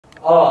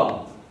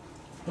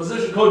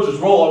Position coach's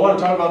role. I want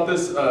to talk about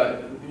this.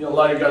 A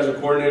lot of you guys are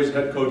coordinators,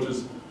 head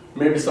coaches.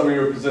 Maybe some of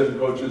you are position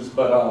coaches,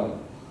 but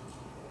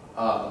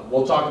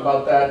we'll talk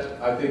about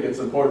that. I think it's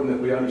important that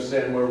we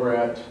understand where we're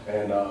at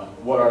and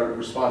what our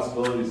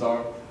responsibilities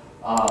are.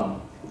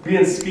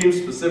 Being scheme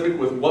specific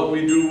with what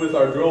we do with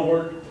our drill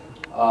work,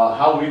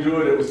 how we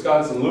do it at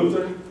Wisconsin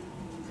Lutheran,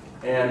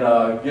 and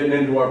getting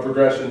into our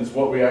progressions,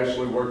 what we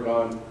actually work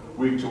on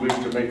week to week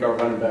to make our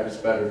running backs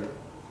better.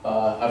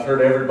 I've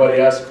heard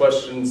everybody ask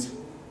questions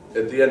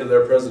at the end of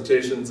their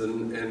presentations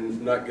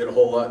and not get a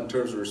whole lot in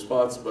terms of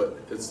response, but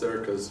it's there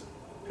because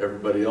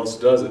everybody else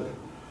does it.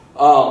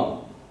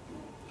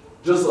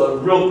 Just a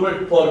real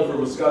quick plug for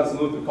Wisconsin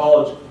Lutheran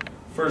College.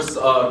 First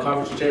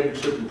conference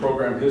championship in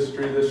program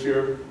history this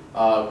year.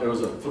 It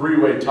was a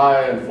three-way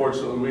tie.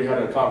 Unfortunately, we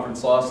had a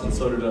conference loss, and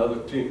so did the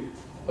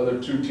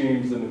other two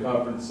teams in the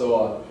conference.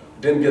 So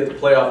didn't get the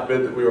playoff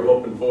bid that we were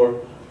hoping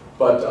for.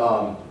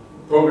 But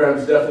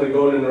program's definitely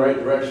going in the right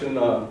direction.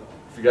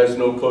 If you guys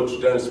know Coach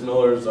Dennis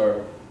Miller is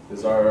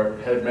our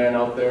head man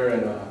out there,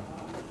 and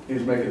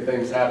he's making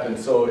things happen.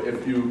 So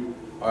if you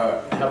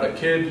have a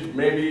kid,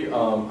 maybe, I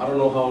don't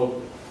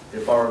know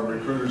if our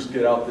recruiters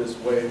get out this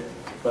way,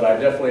 but I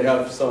definitely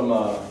have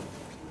some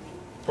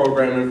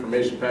program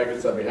information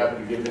packets I'd be happy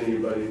to give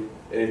anybody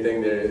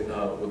anything they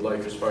would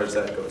like as far as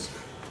that goes.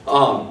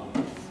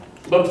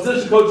 But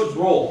position coach's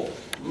role,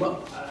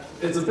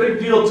 it's a big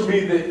deal to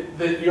me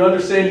that you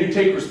understand you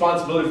take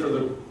responsibility for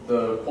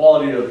the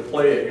quality of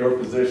play at your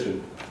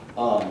position.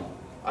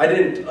 I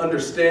didn't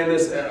understand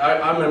this.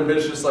 I'm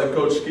ambitious, like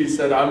Coach Keith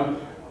said.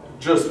 I'm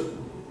just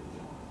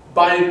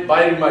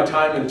biding my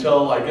time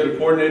until I get a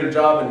coordinator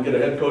job and get a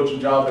head coaching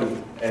job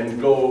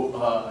and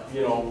go,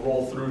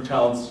 roll through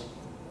towns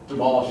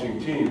demolishing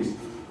teams.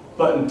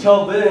 But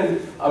until then,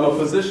 I'm a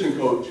position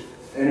coach.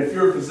 And if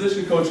you're a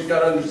position coach, you got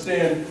to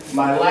understand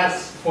my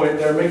last point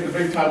there, make the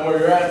big time where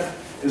you're at,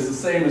 is the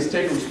same as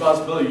taking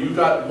responsibility. You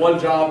got one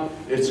job,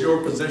 it's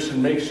your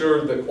position. Make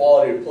sure the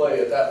quality of play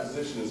at that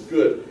position is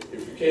good.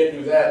 If you can't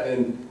do that,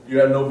 then you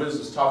have no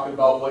business talking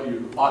about what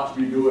you ought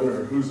to be doing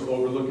or who's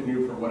overlooking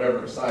you for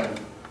whatever assignment.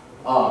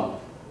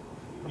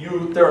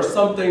 There are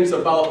some things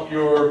about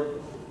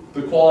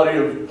the quality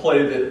of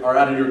play that are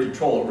out of your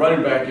control.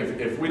 Running back,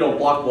 if we don't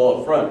block well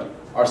up front,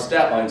 our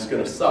stat line's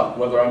going to suck,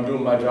 whether I'm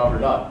doing my job or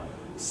not.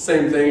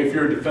 Same thing if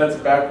you're a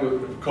defensive back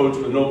coach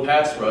with no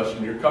pass rush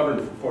and you're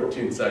covering for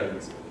 14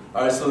 seconds.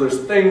 All right, so there's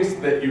things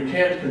that you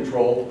can't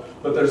control,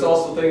 but there's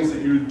also things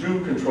that you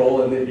do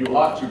control and that you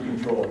ought to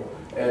control.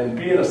 And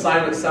being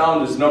assignment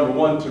sound is number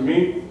one to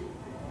me.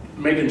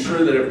 Making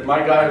sure that if my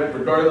guy,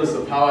 regardless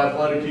of how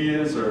athletic he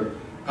is or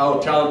how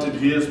talented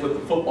he is with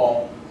the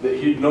football, that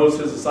he knows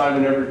his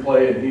assignment every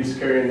play and he's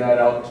carrying that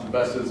out to the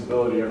best of his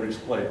ability every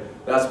play.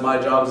 That's my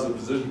job as a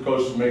position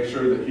coach, to make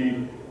sure that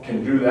he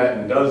can do that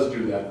and does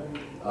do that.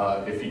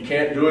 If he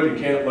can't do it,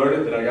 he can't learn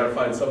it, then I got to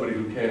find somebody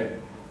who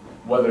can,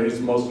 whether he's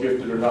the most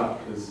gifted or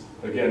not. Because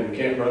again, we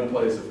can't run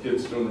plays if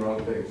kids doing the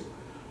wrong things.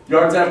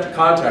 Yards after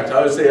contact.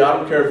 I would say I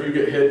don't care if you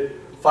get hit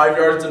 5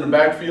 yards in the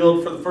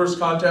backfield for the first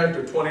contact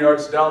or 20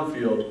 yards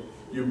downfield.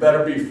 You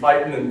better be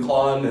fighting and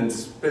clawing and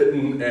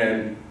spitting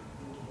and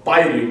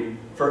biting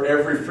for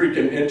every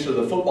freaking inch of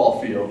the football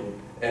field.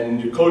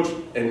 And you coach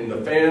and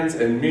the fans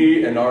and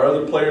me and our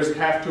other players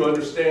have to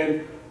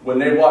understand when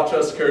they watch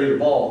us carry the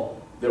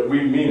ball that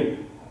we mean it.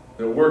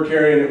 That we're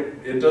carrying it.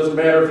 It doesn't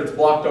matter if it's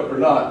blocked up or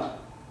not.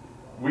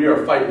 We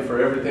are fighting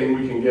for everything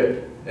we can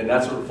get. And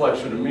that's a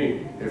reflection of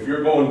me. If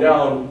you're going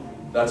down,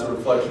 that's a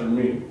reflection of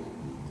me.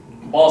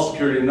 Ball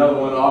security, another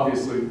one,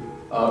 obviously.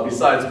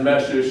 Besides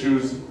mesh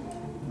issues,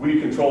 we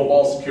control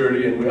ball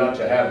security and we ought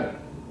to have it.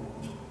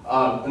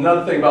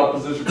 Another thing about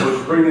position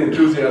coaches, bringing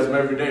enthusiasm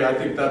every day, I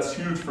think that's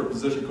huge for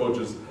position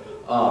coaches.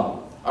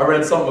 I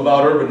read something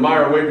about Urban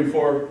Meyer way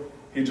before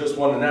he just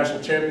won a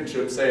national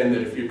championship, saying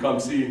that if you come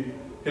see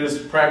his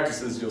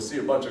practices, you'll see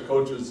a bunch of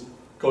coaches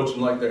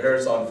coaching like their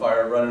hair's on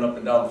fire, running up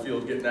and down the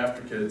field, getting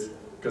after kids,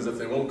 because if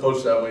they won't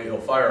coach that way, he'll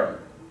fire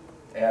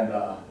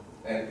them.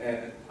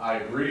 And I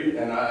agree,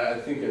 and I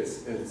think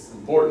it's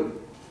important.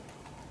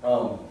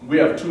 We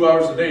have 2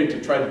 hours a day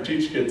to try to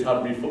teach kids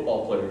how to be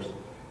football players.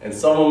 And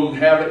some of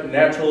them have it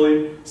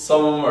naturally,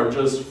 some of them are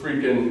just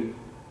freaking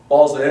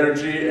balls of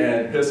energy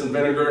and piss and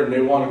vinegar and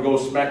they want to go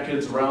smack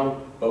kids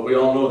around, but we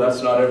all know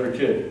that's not every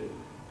kid.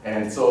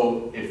 And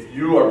so if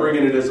you are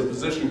bringing it as a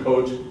position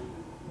coach,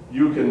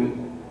 you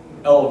can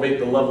elevate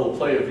the level of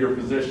play of your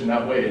position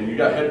that way. And you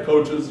got head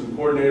coaches and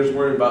coordinators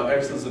worrying about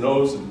X's and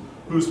O's and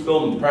who's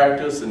filming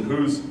practice and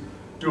who's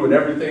doing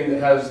everything that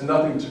has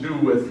nothing to do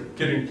with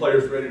getting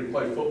players ready to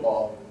play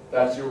football.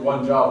 That's your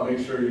one job. Make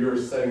sure you're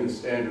setting the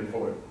standard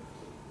for it.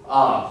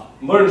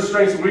 Learning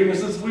strengths and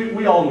weaknesses,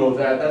 we all know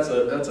that. That's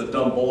a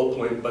dumb bullet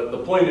point, but the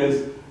point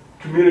is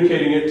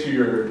communicating it to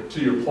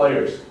your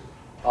players.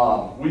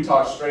 We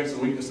talk strengths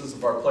and weaknesses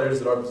of our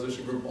players at our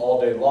position group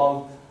all day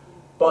long,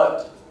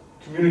 but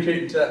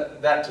communicating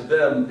that to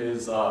them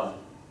is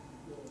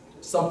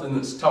something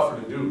that's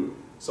tougher to do.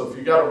 So if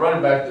you got a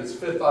running back that's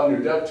 5th on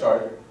your depth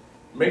chart,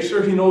 make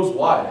sure he knows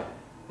why.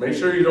 Make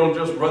sure you don't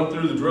just run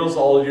through the drills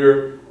all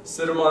year,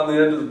 sit him on the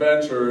end of the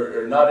bench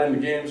or not in the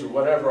games or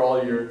whatever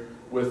all year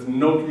with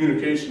no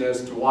communication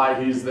as to why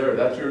he's there.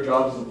 That's your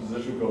job as a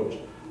position coach.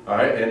 All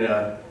right,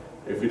 and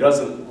if he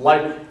doesn't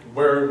like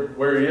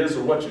where he is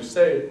or what you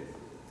say,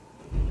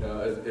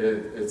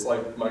 it's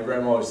like my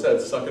grandma always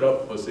said, suck it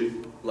up, pussy.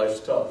 Life's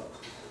tough.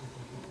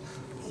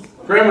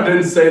 Grandma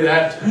didn't say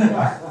that.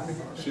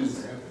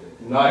 She's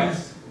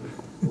nice,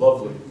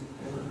 lovely.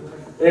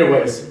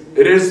 Anyways,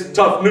 it is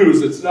tough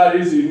news. It's not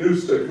easy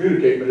news to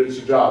communicate, but it's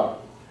your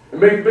job.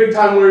 And make big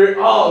time where you're,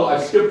 oh,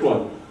 I skipped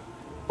one.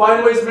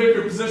 Find ways to make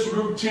your position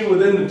group team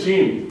within the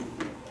team.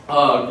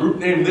 Group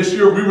name this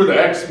year, we were the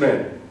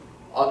X-Men,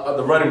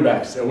 the running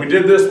backs. And we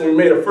did this when we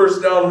made a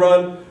first down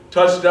run,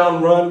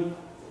 touchdown run,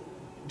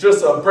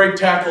 just a break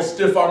tackle,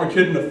 stiff arm a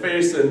kid in the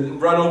face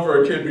and run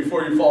over a kid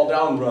before you fall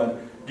down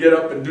run. Get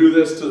up and do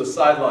this to the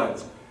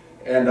sidelines.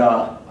 And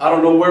I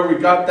don't know where we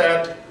got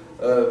that.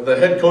 The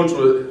head coach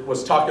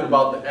was talking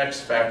about the X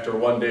factor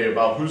one day,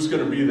 about who's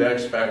going to be the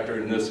X factor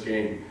in this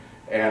game.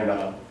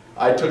 And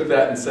I took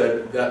that and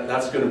said,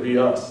 that's going to be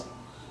us.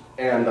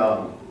 And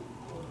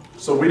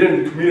so we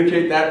didn't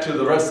communicate that to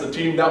the rest of the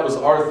team. That was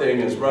our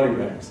thing as running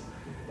backs.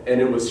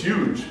 And it was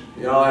huge.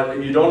 You know,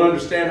 you don't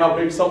understand how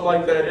big something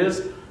like that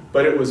is,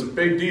 but it was a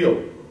big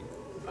deal.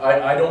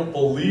 I don't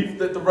believe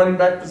that the running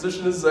back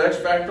position is the X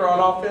factor on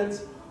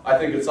offense. I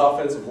think it's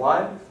offensive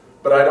line,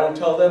 but I don't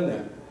tell them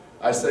that.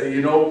 I say,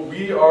 you know,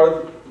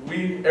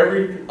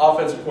 every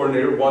offensive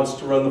coordinator wants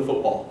to run the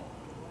football.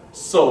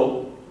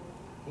 So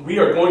we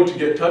are going to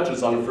get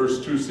touches on the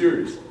first 2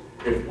 series.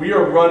 If we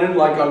are running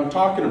like I'm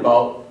talking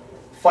about,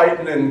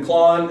 fighting and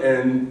clawing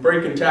and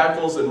breaking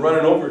tackles and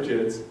running over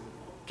kids,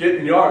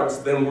 getting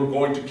yards, then we're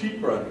going to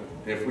keep running.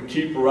 If we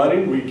keep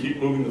running, we keep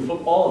moving the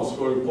football and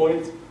scoring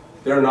points.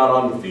 They're not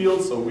on the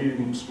field, so we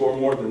can score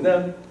more than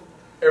them.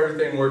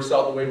 Everything works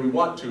out the way we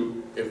want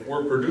to if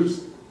we're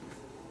producing.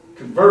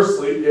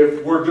 Conversely,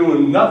 if we're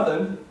doing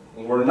nothing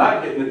and we're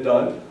not getting it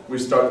done, we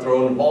start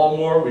throwing the ball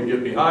more, we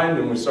get behind,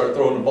 and we start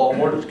throwing the ball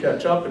more to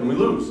catch up, and we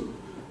lose.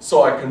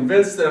 So I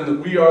convinced them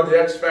that we are the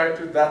X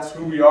factor, that's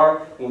who we are.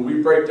 When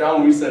we break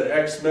down, we said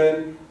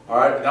X-Men. All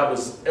right, that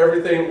was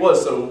everything it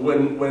was. So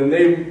when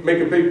they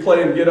make a big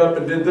play and get up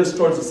and did this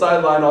towards the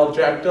sideline all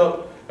jacked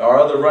up, our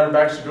other running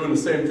backs are doing the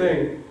same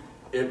thing,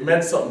 it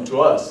meant something to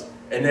us.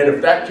 And then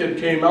if that kid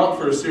came out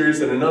for a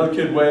series and another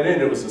kid went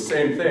in, it was the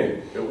same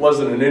thing. It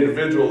wasn't an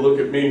individual, look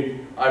at me,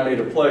 I made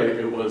a play.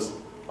 It was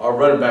our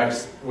running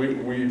backs, we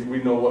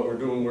know what we're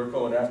doing, we're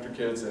going after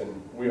kids,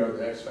 and we are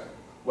the X factor.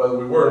 Whether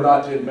we were or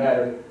not didn't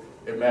matter,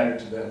 it mattered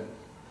to them.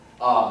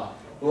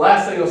 The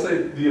last thing I'll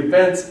say, the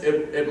events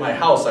at my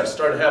house, I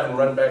started having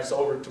running backs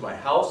over to my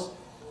house,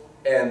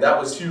 and that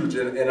was huge.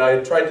 And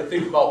I tried to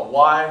think about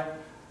why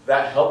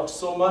that helped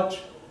so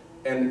much,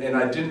 and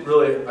I don't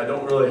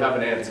really have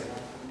an answer.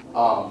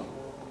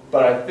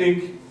 But I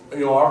think,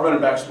 you know, our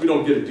running backs, we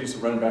don't get a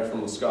decent running back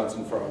from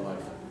Wisconsin for our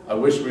life. I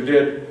wish we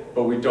did,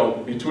 but we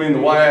don't. Between the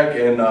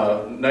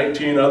WIAC and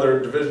 19 other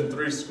Division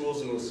III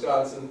schools in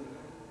Wisconsin,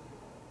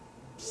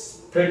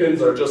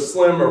 pickings are just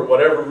slim or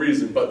whatever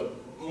reason. But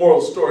the moral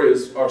story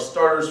is our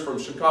starters from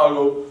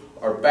Chicago,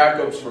 our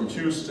backups from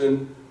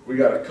Houston, we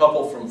got a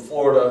couple from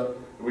Florida,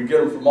 we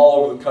get them from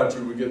all over the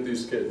country, we get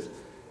these kids.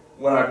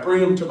 When I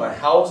bring them to my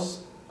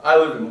house, I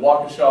live in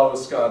Waukesha,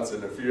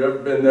 Wisconsin. If you've ever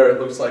been there,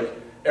 it looks like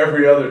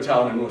every other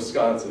town in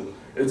Wisconsin.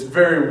 It's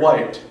very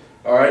white,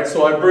 all right?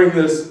 So I bring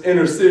this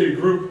inner city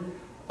group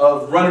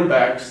of running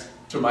backs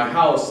to my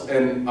house,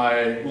 and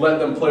I let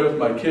them play with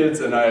my kids,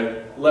 and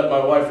I let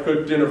my wife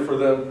cook dinner for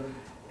them,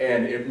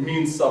 and it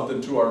means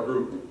something to our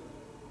group.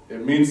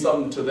 It means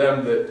something to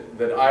them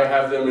that I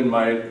have them in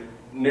my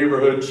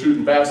neighborhood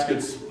shooting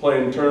baskets,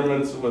 playing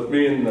tournaments with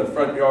me in the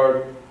front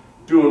yard,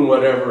 doing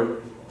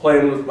whatever,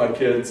 playing with my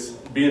kids,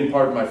 being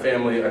part of my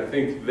family. I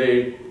think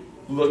they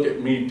look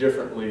at me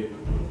differently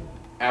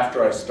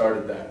after I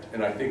started that,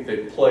 and I think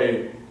they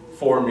play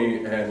for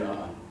me, and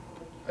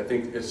I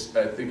think it's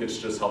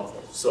just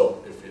helpful.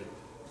 So if you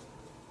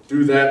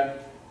do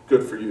that,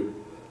 good for you.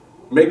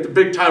 Make the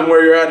big time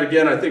where you're at.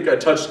 Again, I think I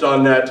touched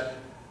on that.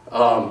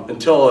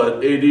 Until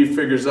an AD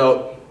figures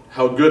out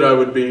how good I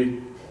would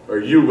be, or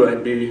you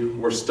might be,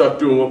 we're stuck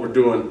doing what we're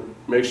doing.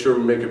 Make sure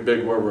we make it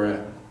big where we're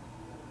at.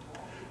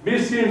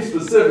 Be team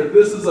specific.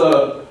 This is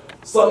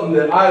something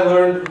that I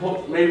learned.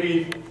 Hope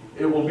maybe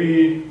it will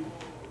be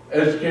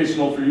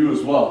educational for you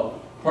as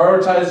well.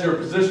 Prioritize your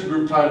position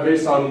group time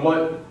based on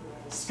what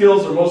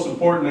skills are most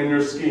important in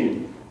your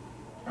scheme.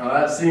 Now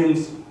that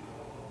seems,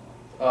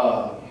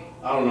 I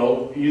don't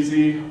know,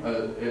 easy.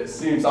 It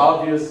seems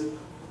obvious,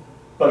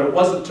 but it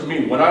wasn't to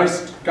me. When I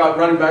got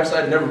running backs,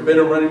 I'd never been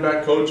a running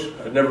back coach.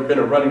 I'd never been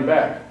a running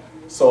back.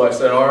 So I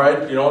said, all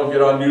right, you know,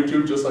 get on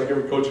YouTube, just like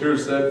every coach here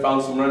said,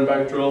 found some running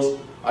back drills.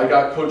 I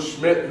got Coach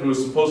Schmidt, who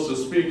was supposed to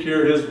speak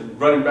here, his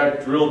running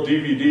back drill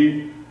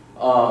DVD.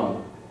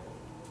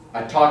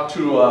 I talked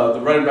to the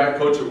running back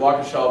coach at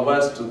Waukesha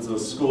West, it's a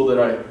school that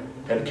I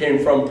had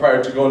came from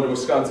prior to going to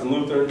Wisconsin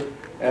Lutheran,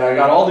 and I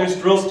got all these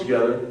drills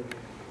together,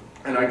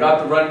 And I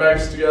got the running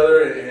backs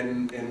together,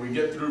 and we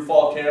get through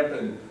fall camp,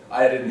 and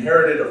I had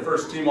inherited a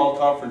first team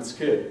all-conference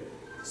kid.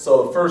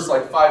 So the first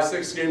like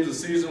 5-6 games of the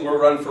season, we're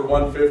running for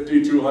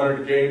 150,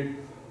 200 a game.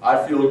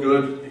 I feel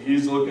good,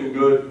 he's looking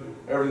good,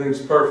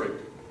 everything's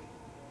perfect.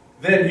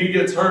 Then he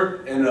gets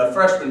hurt, and a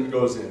freshman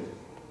goes in.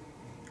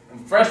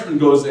 And freshman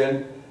goes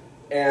in,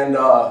 and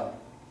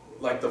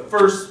like the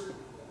first,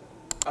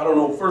 I don't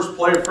know, first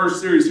play, first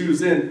series he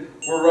was in,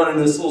 we're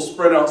running this little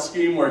sprint out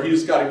scheme where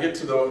he's got to get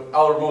to the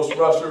outermost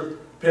rusher,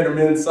 pin him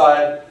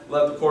inside,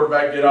 let the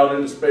quarterback get out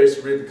into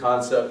space, read the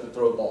concept, and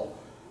throw the ball.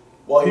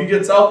 Well, he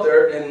gets out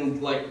there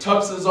and like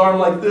tucks his arm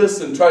like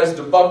this and tries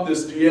to buck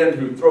this D-end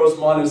who throws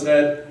him on his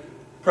head,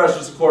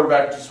 pressures the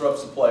quarterback,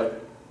 disrupts the play.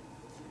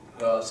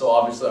 So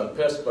obviously I'm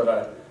pissed, but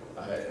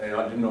I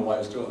didn't know why I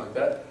was doing it like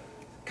that.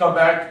 Come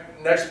back,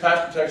 next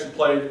pass protection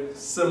play,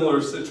 similar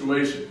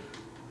situation.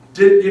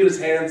 Didn't get his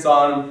hands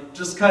on him,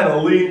 just kind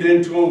of leaned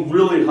into him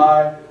really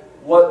high.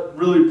 What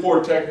really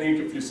poor technique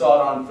if you saw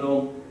it on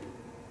film.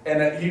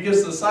 And then he gets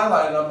to the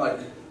sideline and I'm like,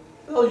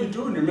 what the hell are you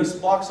doing? You're missing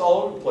blocks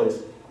all over the place.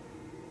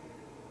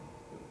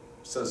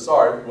 He says,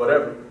 sorry,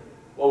 whatever.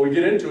 Well, we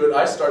get into it,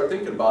 I start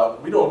thinking about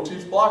it. We don't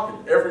teach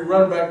blocking. Every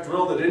run back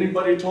drill that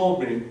anybody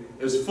told me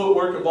is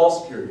footwork and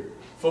ball security.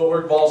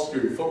 Footwork, ball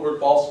security, footwork,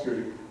 ball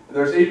security. And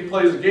there's 80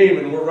 plays a game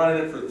and we're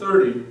running it for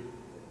 30.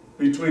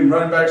 Between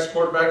running backs,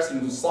 quarterbacks,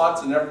 and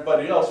slots and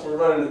everybody else, we're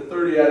running at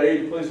 30 out of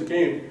 80 plays a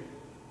game.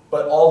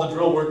 But all the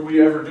drill work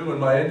we ever do in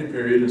my indie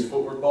period is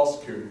footwork, ball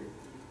security.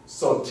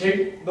 So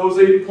take those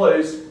 80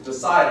 plays,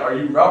 decide, are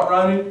you route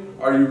running,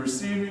 are you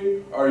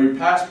receiving, are you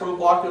pass pro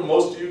blocking?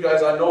 Most of you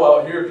guys I know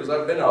out here, because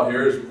I've been out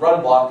here, is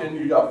run blocking.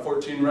 You got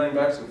 14 running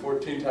backs and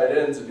 14 tight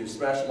ends and you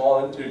smash them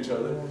all into each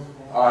other.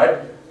 All right?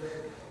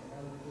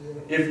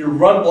 If you're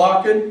run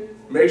blocking,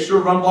 make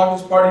sure run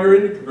blocking is part of your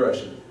indie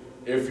progression.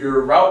 If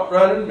you're route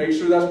running, make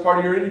sure that's part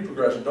of your indie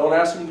progression. Don't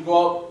ask them to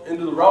go out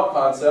into the route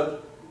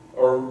concept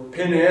or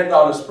pin end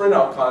on a sprint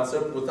out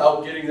concept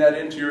without getting that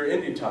into your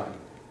indie time.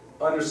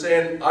 I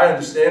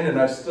understand,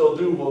 and I still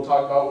do, we'll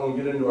talk about when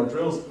we get into our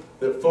drills,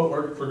 that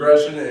footwork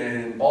progression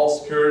and ball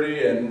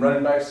security and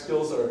running back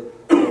skills are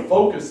the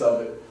focus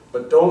of it.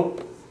 But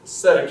don't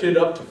set a kid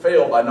up to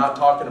fail by not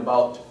talking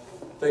about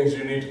things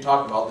you need to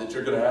talk about that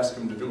you're going to ask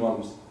him to do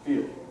on the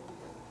field.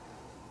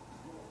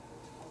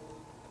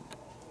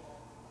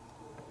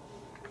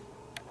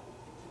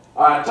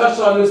 I touched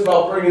on this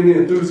about bringing the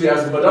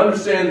enthusiasm, but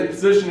understand that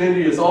position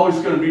indie is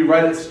always going to be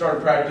right at the start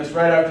of practice,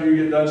 right after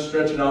you get done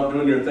stretching out,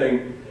 doing your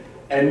thing.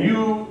 And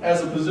you,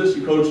 as a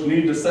position coach,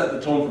 need to set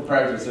the tone for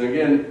practice. And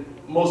again,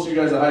 most of you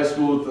guys at high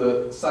school, with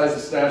the size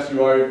of staffs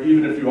you are,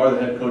 even if you are the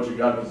head coach, you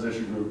got a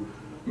position group.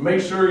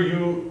 Make sure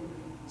you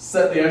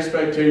set the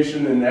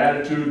expectation and the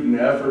attitude and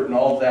the effort and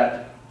all of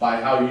that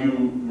by how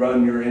you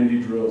run your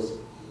indie drills.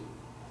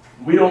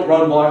 We don't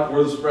run block,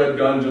 we're the spread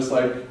gun, just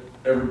like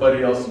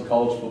everybody else in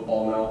college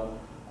football now.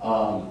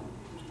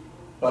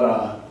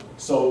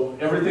 So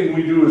everything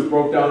we do is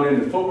broke down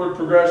into footwork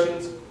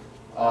progressions,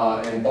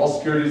 and ball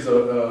security is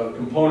a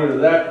component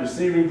of that,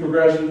 receiving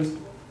progressions,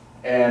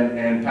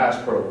 and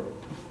pass pro.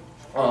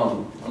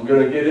 I'm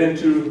going to get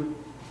into,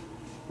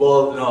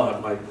 well,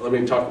 no, let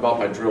me talk about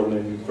my drill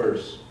menu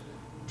first.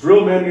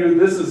 Drill menu,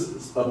 this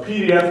is a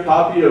PDF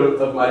copy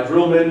of my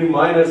drill menu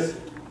minus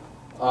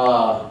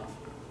a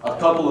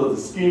couple of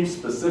the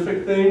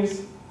scheme-specific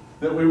things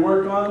that we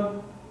work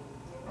on.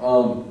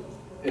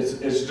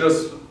 It's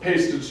just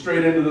pasted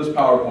straight into this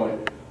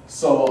PowerPoint.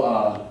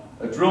 So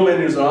a drill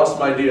menu is an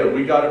awesome idea.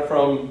 We got it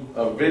from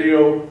a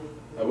video.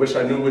 I wish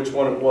I knew which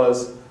one it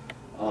was.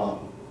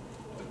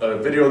 A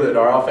video that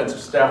our offensive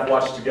staff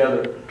watched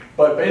together.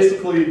 But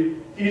basically,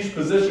 each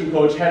position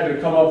coach had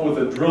to come up with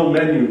a drill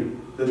menu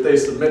that they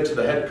submit to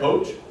the head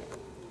coach.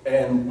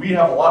 And we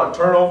have a lot of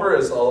turnover,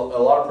 as a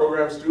lot of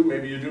programs do.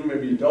 Maybe you do,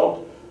 maybe you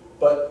don't.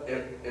 But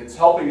it's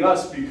helping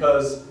us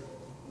because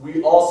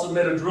we all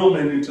submit a drill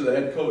menu to the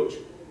head coach.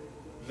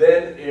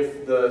 Then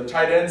if the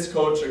tight ends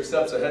coach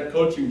accepts a head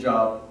coaching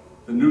job,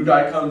 the new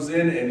guy comes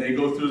in and they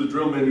go through the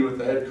drill menu with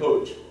the head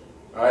coach.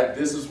 All right,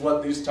 this is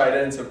what these tight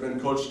ends have been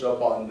coached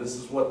up on. This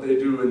is what they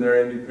do in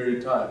their indie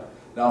period time.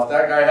 Now if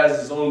that guy has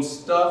his own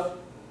stuff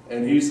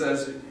and he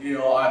says, you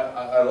know,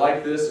 I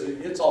like this,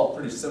 it's all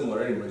pretty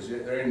similar anyways.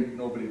 There ain't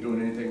nobody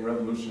doing anything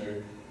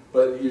revolutionary.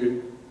 But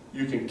you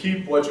can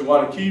keep what you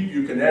want to keep,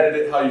 you can edit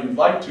it how you'd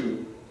like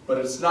to, but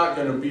it's not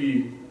going to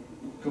be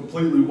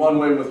completely one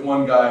way with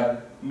one guy,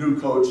 new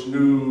coach,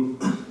 new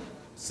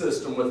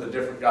system with a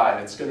different guy.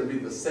 It's going to be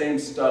the same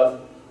stuff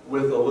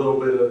with a little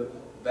bit of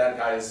that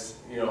guy's,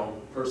 you know,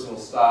 personal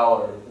style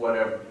or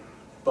whatever.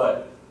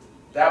 But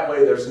that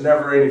way there's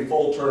never any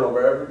full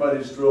turnover.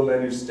 Everybody's drill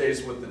menu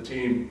stays with the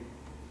team.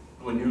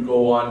 When you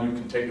go on, you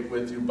can take it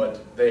with you,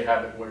 but they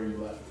have it where you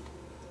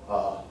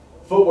left.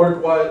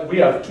 Footwork-wise, we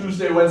have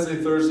Tuesday, Wednesday,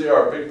 Thursday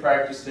are our big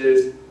practice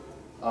days.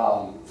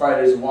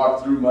 Friday's a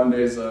walkthrough,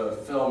 Monday's a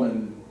film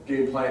and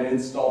game plan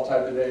install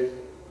type of day.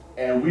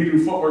 And we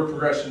do footwork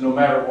progression no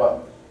matter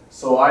what.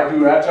 So I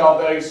do Agile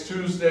bags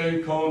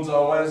Tuesday, cones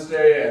on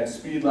Wednesday, and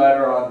speed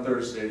ladder on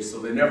Thursday. So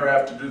they never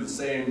have to do the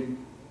same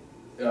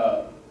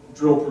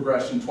drill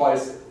progression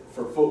twice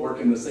for footwork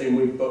in the same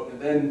week. But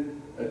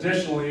then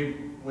additionally,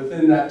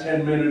 within that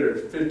 10-minute or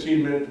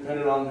 15-minute,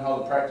 depending on how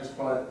the practice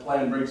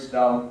plan breaks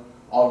down,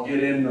 I'll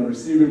get in the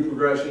receiving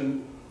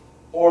progression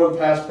or the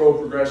pass pro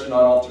progression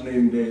on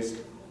alternating days,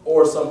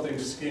 or something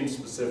scheme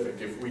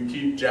specific. If we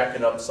keep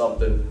jacking up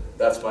something,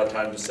 that's my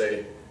time to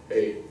say,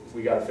 hey,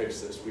 we got to fix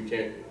this. We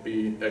can't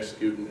be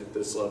executing at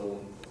this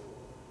level.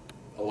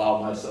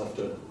 Allow myself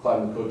to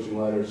climb the coaching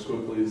ladder as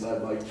quickly as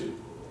I'd like to.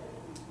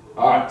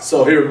 All right,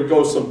 so here we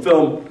go, some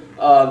film.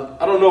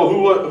 I don't know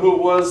who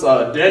it was.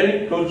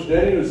 Denny, Coach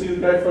Denny, was he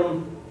the guy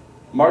from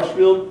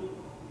Marshfield?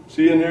 Is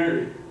he in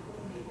there?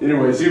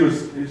 Anyways,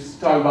 he's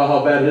talking about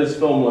how bad his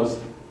film was.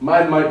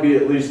 Mine might be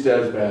at least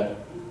as bad.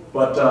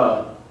 But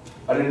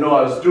I didn't know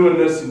I was doing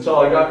this until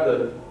I got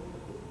the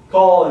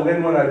call, and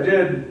then when I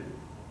did,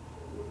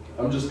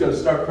 I'm just going to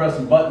start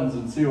pressing buttons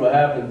and see what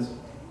happens.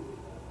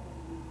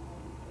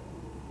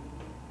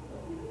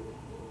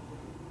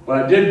 When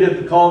I did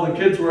get the call, the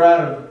kids were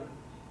out of.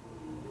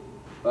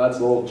 That's a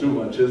little too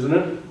much, isn't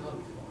it?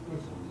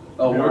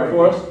 Oh,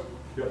 workforce?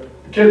 Yep.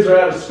 The kids are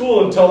out of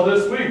school until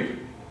this week.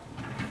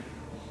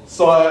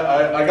 So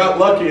I got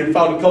lucky and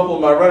found a couple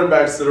of my running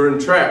backs that are in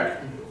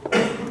track.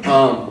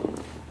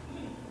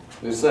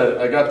 They said,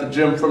 I got the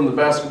gym from the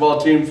basketball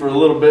team for a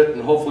little bit,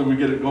 and hopefully we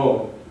get it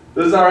going.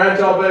 This is our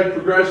Agile bag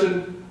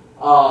progression.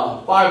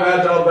 5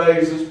 Agile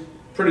bags is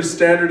pretty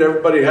standard.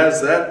 Everybody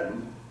has that.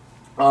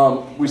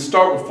 We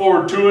start with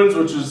forward 2-ins,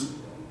 which is,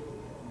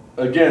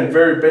 again,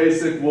 very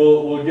basic.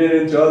 We'll get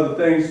into other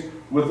things.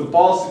 With the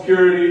ball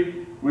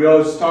security, we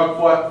always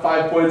talk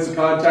 5 points of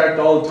contact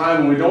all the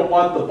time, and we don't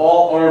want the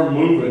ball arm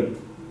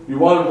moving. You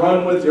want to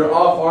run with your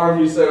off arm.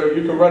 You say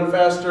you can run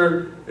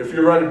faster if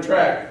you're running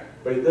track,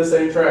 but this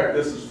ain't track,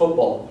 this is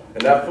football.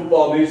 And that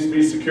football needs to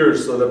be secure,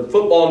 so the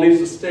football needs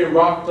to stay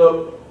rocked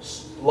up,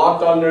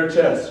 locked on their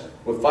chest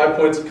with 5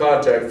 points of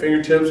contact: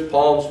 fingertips,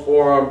 palms,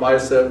 forearm,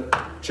 bicep,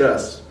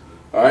 chest.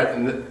 All right,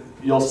 and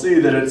you'll see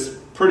that it's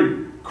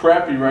pretty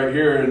crappy right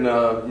here,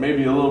 and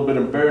maybe a little bit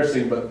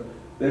embarrassing, but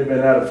they've been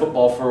out of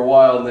football for a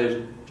while, and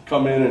they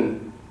come in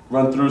and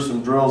run through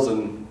some drills,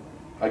 and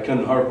I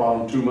couldn't harp on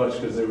them too much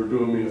because they were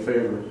doing me a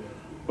favor.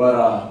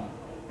 But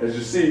as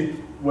you see,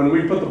 when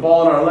we put the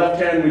ball in our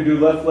left hand, we do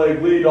left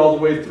leg lead all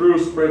the way through,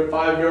 sprint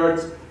 5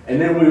 yards, and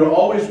then we will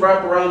always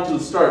wrap around to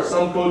the start.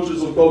 Some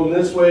coaches will go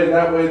this way and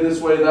that way, this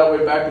way, that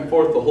way, back and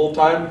forth the whole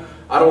time.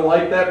 I don't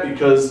like that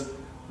because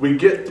we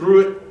get through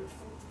it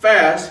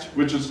fast,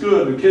 which is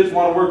good. The kids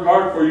want to work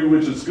hard for you,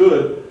 which is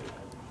good,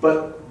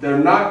 but they're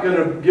not going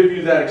to give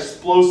you that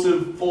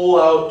explosive,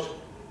 full-out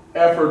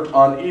effort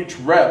on each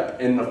rep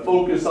and the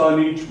focus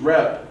on each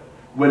rep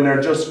when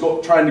they're just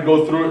trying to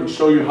go through it and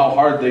show you how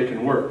hard they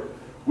can work.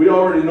 We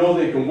already know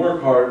they can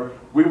work hard.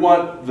 We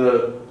want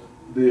the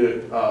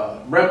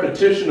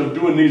repetition of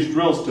doing these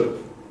drills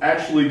to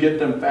actually get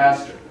them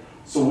faster.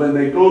 So when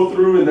they go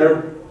through and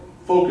they're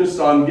focused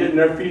on getting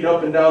their feet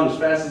up and down as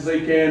fast as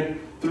they can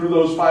through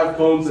those 5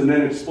 cones and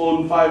then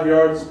exploding 5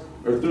 yards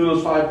or through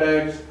those 5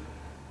 bags,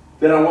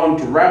 then I want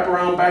them to wrap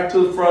around back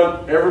to the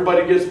front.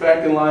 Everybody gets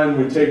back in line.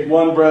 We take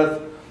 1 breath,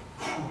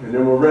 and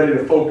then we're ready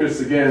to focus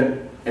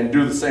again and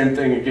do the same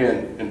thing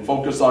again and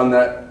focus on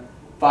that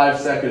 5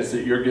 seconds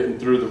that you're getting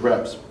through the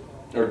reps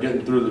or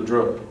getting through the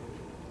drill.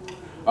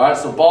 All right,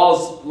 so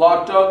ball's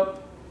locked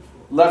up.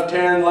 Left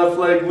hand, left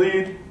leg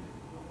lead.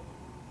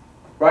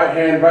 Right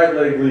hand, right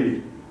leg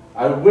lead.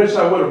 I wish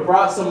I would have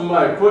brought some of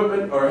my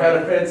equipment or had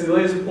a fancy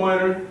laser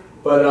pointer,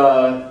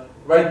 but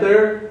right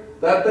there,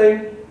 that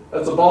thing,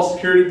 that's a ball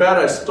security bat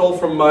I stole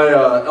from my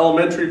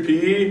elementary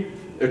PE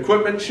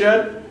equipment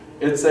shed.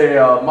 It's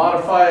a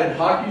modified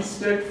hockey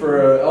stick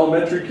for an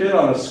elementary kid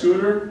on a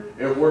scooter.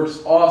 It works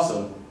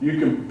awesome. You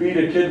can beat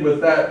a kid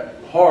with that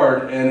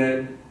hard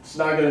and it's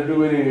not going to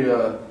do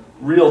any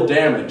real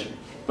damage,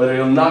 but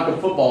it'll knock a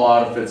football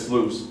out if it's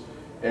loose.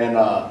 And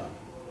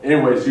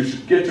anyways, you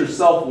should get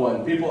yourself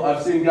one.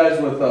 I've seen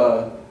guys with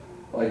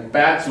like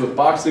bats with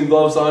boxing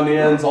gloves on the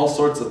ends, all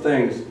sorts of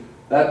things.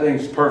 That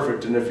thing's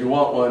perfect, and if you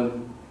want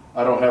one,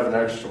 I don't have an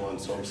extra one,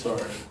 so I'm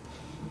sorry.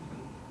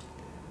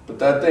 But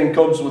that thing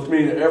comes with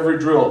me to every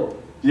drill.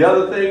 The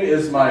other thing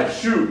is my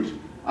chute.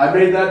 I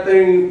made that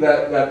thing,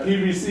 that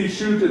PVC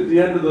chute at the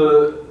end of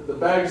the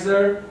bags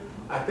there.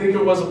 I think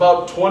it was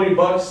about 20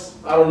 bucks.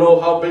 I don't know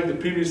how big the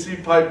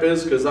PVC pipe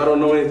is because I don't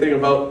know anything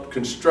about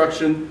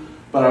construction.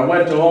 But I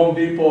went to Home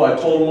Depot, I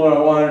told him what I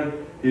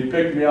wanted. He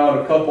picked me out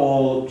a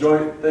couple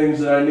joint things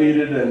that I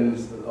needed and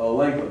a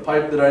length of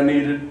pipe that I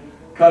needed,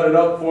 cut it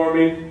up for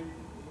me.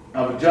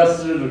 I've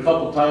adjusted it a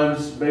couple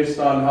times based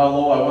on how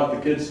low I want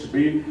the kids to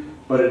be,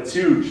 but it's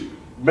huge.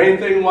 Main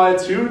thing why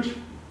it's huge,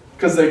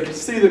 because they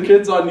see the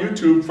kids on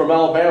YouTube from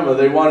Alabama.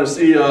 They want to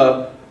see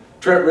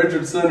Trent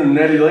Richardson and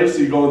Eddie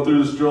Lacy going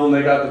through this drill, and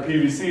they got the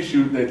PVC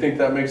chute, and they think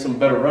that makes them a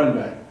better run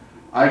back.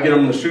 I get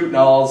them to shoot,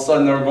 now all of a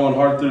sudden they're going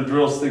hard through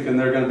drills thinking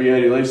they're going to be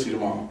Eddie Lacy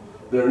tomorrow.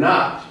 They're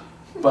not,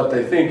 but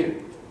they think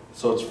it,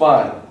 so it's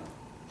fine.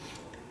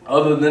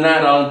 Other than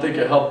that, I don't think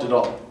it helped at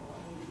all.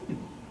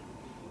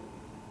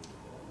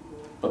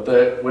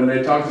 But when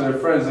they talk to their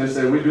friends, they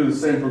say, we do the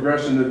same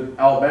progression that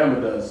Alabama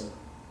does.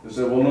 They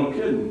say, well, no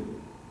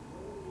kidding.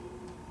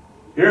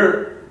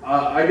 Here,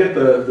 I get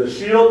the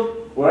shield.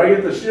 When I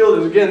get the shield,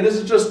 is again, this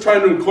is just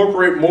trying to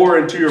incorporate more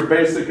into your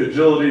basic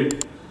agility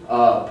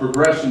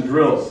progression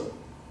drills.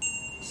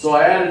 So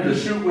I added the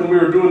shoot when we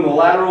were doing the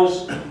lateral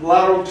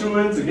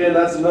 2-ins. Again,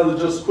 that's another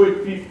just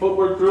quick feet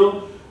footwork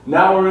drill.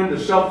 Now we're into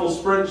shuffle,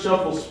 sprint,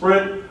 shuffle,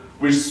 sprint.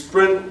 We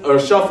sprint or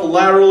shuffle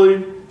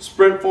laterally,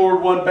 sprint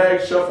forward one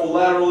bag, shuffle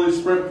laterally,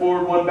 sprint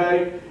forward one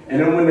bag.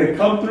 And then when they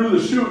come through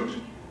the chute,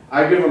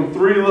 I give them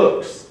 3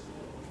 looks.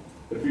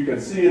 If you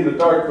can see in the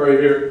dark right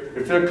here,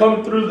 if they're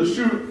coming through the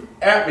chute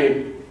at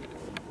me,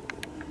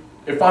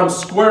 if I'm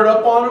squared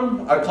up on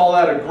them, I call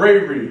that a gray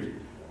read.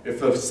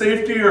 If a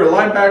safety or a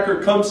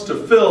linebacker comes to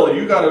fill,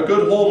 you got a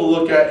good hole to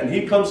look at, and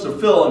he comes to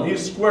fill and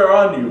he's square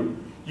on you,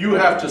 you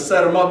have to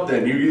set him up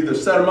then. You either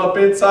set him up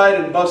inside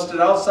and bust it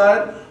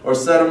outside, or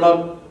set him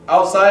up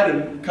outside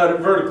and cut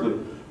it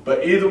vertically.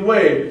 But either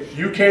way,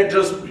 you can't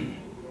just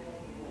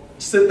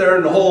sit there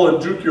in the hole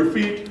and juke your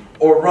feet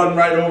or run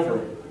right over,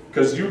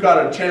 because you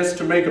got a chance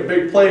to make a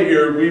big play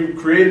here. We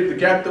created the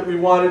gap that we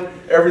wanted.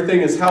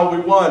 Everything is how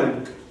we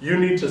wanted. You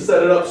need to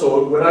set it up.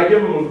 So when I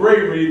give them a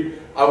gray read,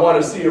 I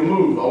want to see them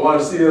move. I want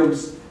to see them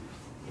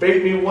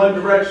bait me one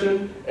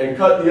direction and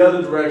cut the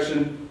other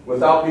direction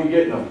without me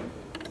getting them.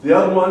 The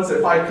other ones,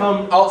 if I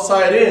come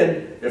outside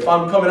in, if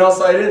I'm coming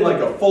outside in like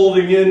a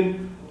folding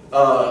in,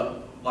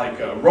 like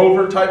a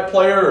rover type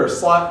player or a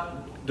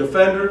slot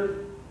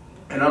defender,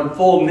 and I'm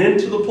folding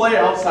into the play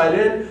outside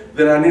in,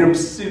 then I need them to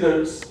see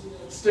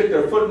stick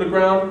their foot in the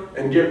ground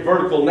and get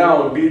vertical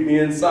now and beat me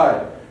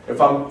inside. If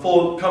I'm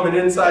coming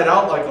inside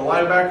out like a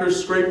linebacker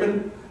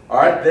scraping, all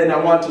right, then I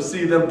want to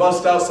see them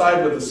bust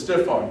outside with a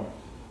stiff arm.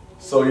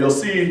 So you'll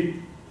see,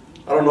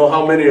 I don't know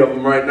how many of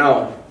them right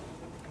now,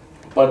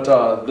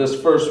 but this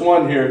first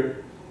one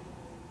here,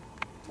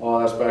 oh,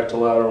 that's back to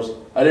laterals.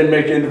 I didn't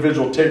make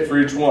individual tape for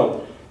each one.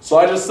 So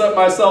I just set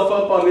myself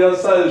up on the other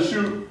side of the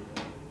chute.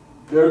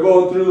 They're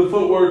going through the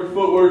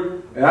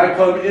footwork, and I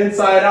come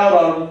inside out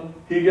on him.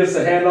 He gets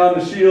a hand on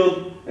the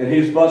shield, and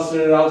he's busting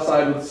it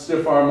outside with a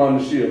stiff arm on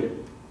the shield.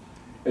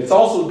 It's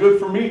also good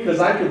for me because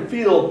I can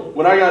feel,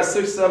 when I got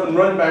 6, 7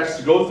 running backs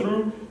to go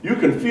through, you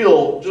can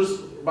feel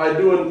just by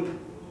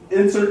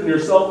inserting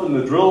yourself in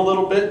the drill a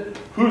little bit,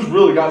 who's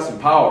really got some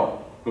power,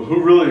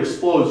 who really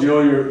explodes. You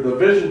know, the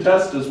vision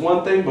test is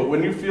one thing, but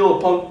when you feel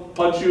a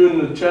punch you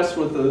in the chest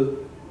with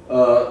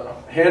a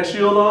hand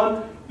shield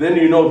on, then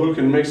you know who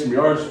can make some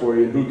yards for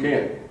you and who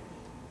can't.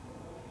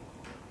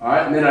 All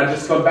right, and then I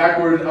just come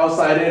backward,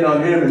 outside in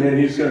on him, and then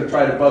he's going to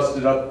try to bust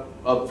it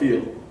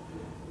upfield.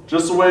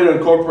 Just a way to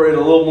incorporate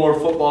a little more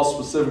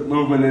football-specific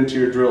movement into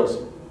your drills.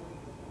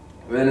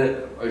 And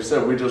then, like I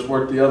said, we just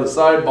work the other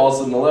side,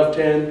 ball's in the left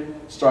hand,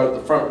 start at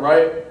the front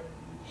right,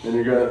 then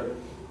you're going to,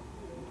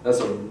 that's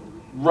a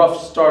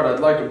rough start.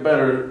 I'd like a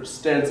better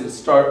stance at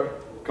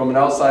start. Coming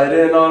outside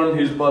in on him,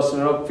 he's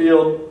busting it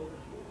upfield.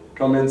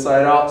 Come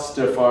inside out,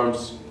 stiff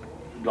arms,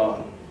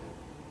 gone.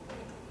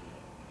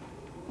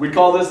 We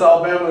call this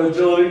Alabama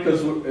agility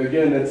because,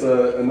 again, it's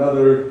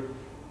another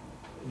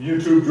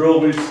YouTube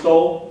drill we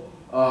stole.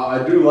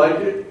 I do like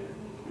it.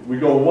 We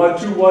go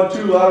 1-2,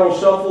 1-2, lateral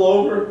shuffle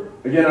over.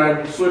 Again,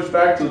 I switch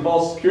back to the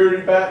ball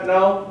security bat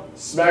now,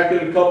 smack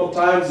it a couple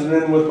times, and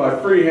then with my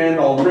free hand,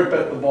 I'll rip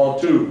at the ball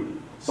too.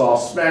 So I'll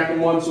smack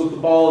them once with the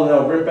ball, and then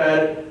I'll rip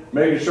at it,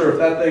 making sure if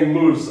that thing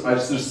moves, I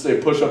just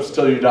say push-ups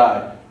till you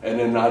die. And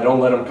then I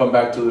don't let them come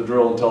back to the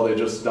drill until they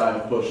just die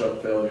of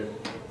push-up failure.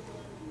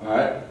 All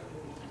right?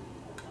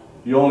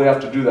 You only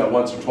have to do that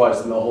once or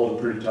twice, and they'll hold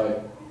it pretty tight.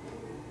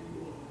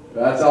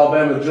 That's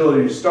Alabama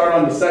agility. You start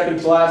on the second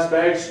to last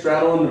bag,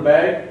 straddle in the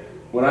bag.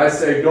 When I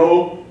say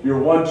go,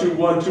 you're 1-2,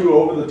 1-2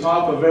 over the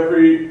top of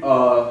every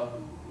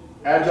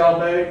Agile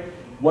bag.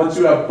 Once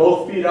you have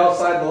both feet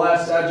outside the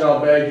last Agile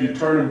bag, you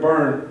turn and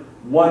burn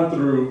 1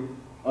 through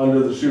under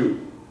the chute.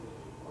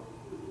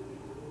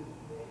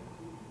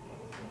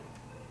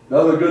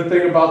 Another good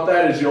thing about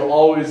that is you'll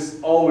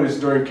always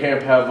during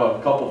camp have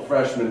a couple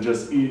freshmen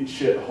just eat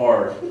shit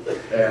hard.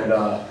 And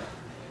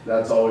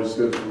that's always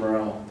good for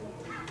morale.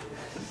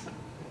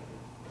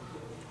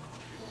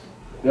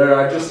 There,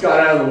 I just got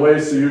out of the way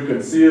so you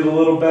can see it a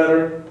little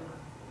better.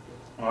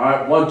 All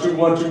right, 1-2,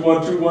 1-2,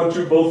 1-2,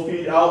 1-2, both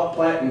feet out,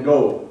 plant and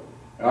go.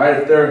 All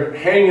right, if they're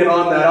hanging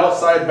on that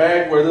outside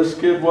bag where this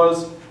kid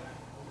was,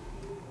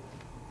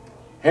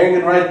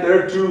 hanging right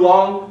there too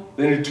long,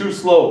 then you're too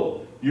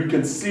slow. You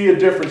can see a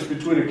difference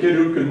between a kid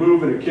who can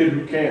move and a kid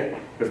who can't.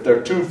 If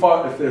they're too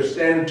far, if they're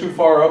standing too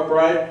far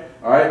upright,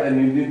 all right, then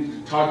you need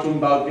to talk to them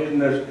about getting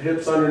their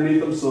hips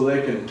underneath them so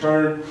they can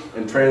turn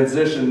and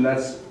transition.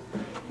 That's,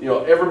 you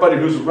know, everybody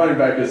who's a running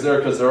back is there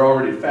because they're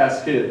already a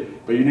fast kid,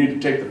 but you need to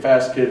take the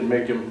fast kid and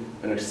make him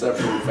an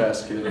exceptionally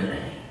fast kid.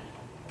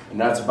 And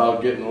that's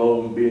about getting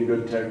low and being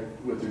good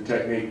with your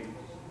technique.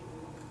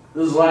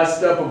 This is the last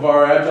step of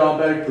our Agile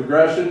bag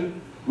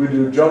progression. We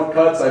do jump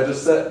cuts. I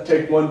just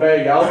take one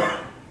bag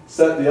out,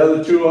 set the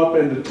other 2 up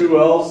into 2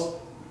 L's,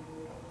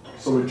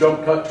 So we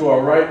jump cut to our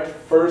right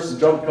first,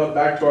 jump cut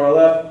back to our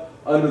left,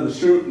 under the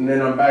chute, and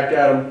then I'm back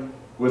at him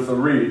with a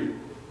read.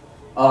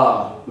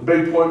 The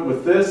big point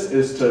with this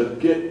is to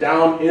get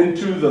down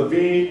into the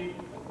V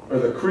or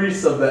the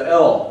crease of the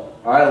L.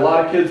 All right, a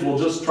lot of kids will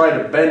just try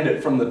to bend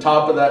it from the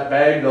top of that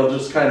bag. They'll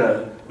just kind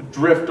of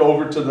drift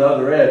over to the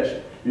other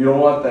edge. You don't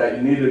want that.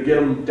 You need to get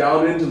them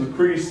down into the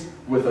crease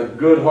with a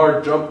good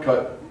hard jump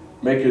cut.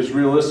 Make it as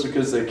realistic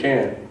as they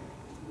can.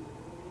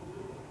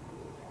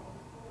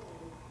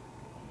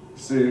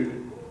 See,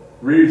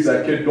 Reeves,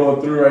 that kid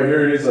going through right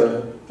here, he's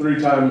a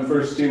 3-time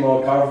first team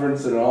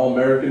all-conference and an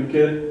all-American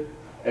kid.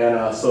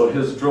 And so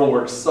his drill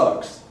work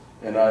sucks.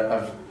 And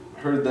I've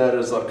heard that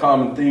as a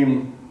common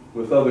theme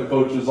with other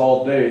coaches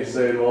all day,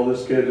 saying, well,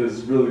 this kid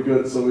is really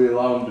good, so we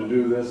allow him to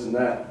do this and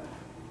that.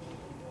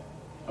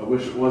 I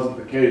wish it wasn't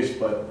the case,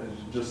 but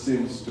it just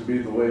seems to be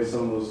the way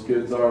some of those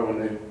kids are. When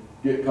they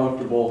get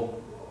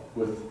comfortable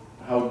with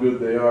how good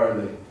they are,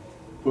 they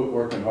quit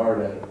working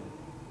hard at it.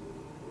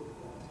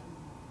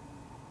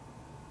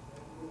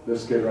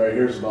 This kid right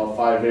here is about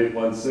 5'8",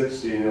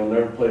 160, and he'll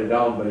never play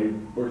down, but he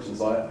works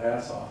his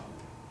ass off.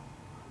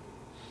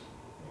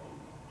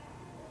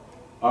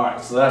 All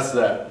right, so that's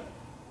that.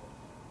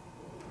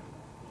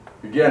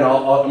 Again,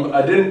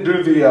 I didn't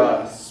do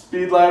the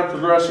speed ladder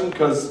progression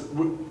because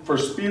for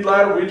speed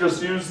ladder, we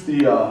just use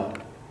the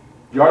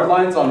yard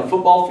lines on a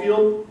football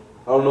field.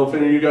 I don't know if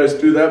any of you guys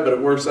do that, but it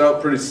works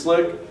out pretty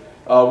slick.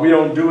 We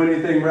don't do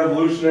anything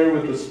revolutionary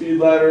with the speed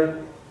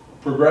ladder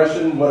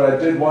progression. What I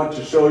did want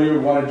to show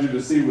you, wanted you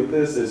to see with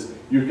this is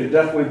you can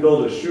definitely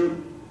build a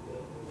chute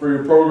for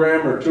your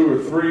program, or 2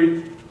 or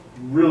 3,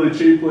 really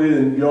cheaply,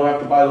 and you don't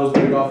have to buy those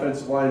big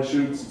offensive line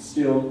chutes and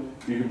steal them.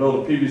 You can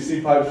build a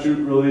PVC pipe chute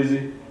real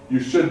easy. You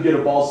should get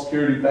a ball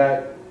security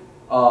back,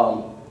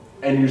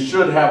 and you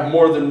should have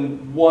more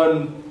than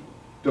one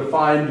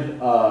defined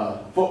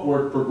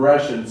footwork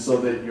progression so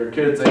that your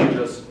kids ain't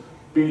just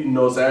beating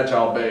those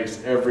Agile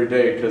bags every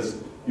day,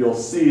 because you'll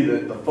see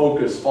that the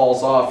focus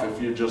falls off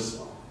if you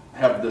just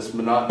have this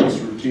monotonous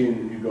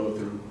routine that you go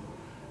through.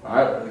 All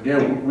right,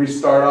 again, we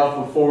start off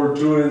with forward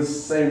 2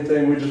 same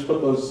thing. We just put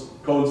those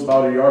cones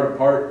about a yard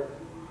apart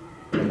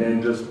and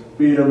then just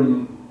beat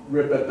them,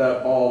 rip at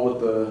that ball with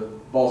the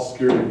ball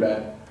security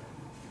back.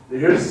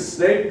 Here's the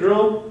snake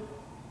drill.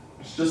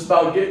 It's just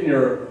about getting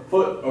your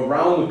foot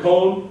around the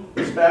cone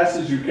as fast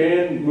as you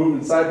can,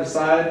 moving side to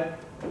side.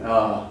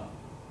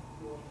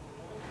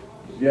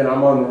 Again,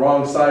 I'm on the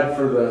wrong side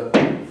for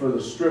the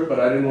strip,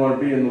 but I didn't want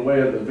to be in the way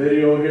of the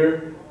video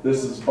here.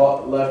 This is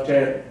left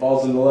hand,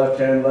 balls in the left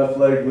hand, left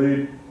leg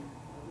lead.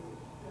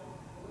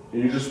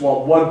 And you just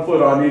want 1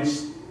 foot on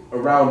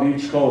around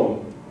each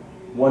cone.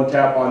 1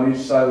 tap on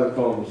each side of the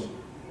cones.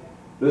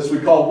 This we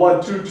call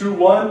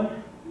 1-2-2-1.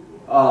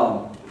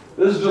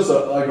 This is just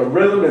like a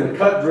rhythm and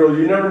cut drill.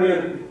 You're never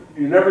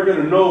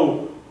going to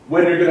know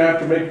when you're going to have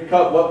to make a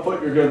cut, what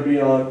foot you're going to be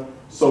on.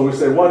 So we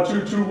say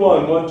 1-2-2-1,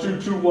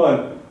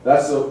 1-2-2-1.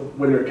 That's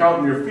when you're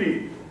counting your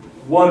feet.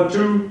 1,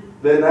 2,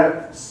 then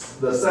that's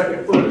the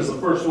second foot is the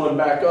first one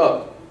back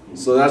up.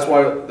 So that's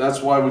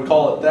why we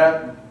call it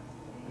that.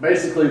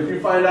 Basically, if you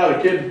find out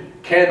a kid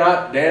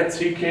cannot dance,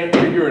 he can't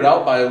figure it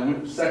out by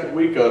the second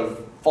week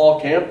of fall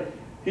camp,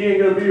 he ain't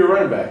going to be your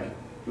running back.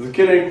 If the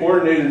kid ain't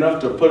coordinated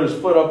enough to put his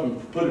foot up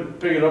and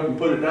pick it up and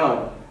put it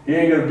down, he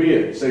ain't going to be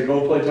it. Say,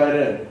 go play tight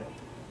end.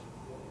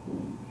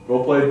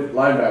 Go play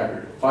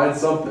linebacker. Find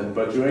something,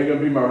 but you ain't going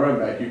to be my running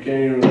back. You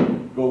can't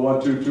even go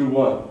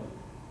 1-2-2-1.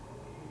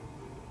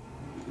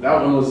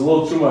 That one was a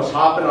little too much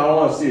hopping. I don't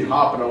want to see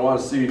hopping. I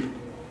want to see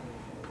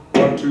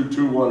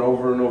 1-2-2-1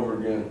 over and over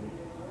again.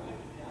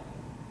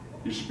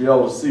 You should be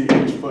able to see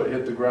each foot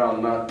hit the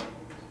ground, not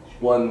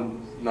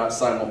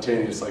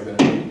simultaneous like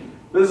that.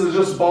 This is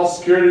just a ball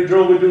security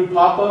drill. We do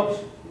pop-ups.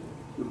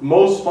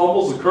 Most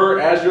fumbles occur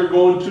as you're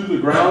going to the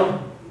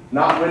ground,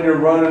 not when you're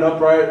running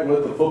upright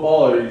with the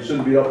football, or you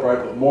shouldn't be upright,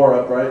 but more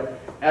upright.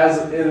 As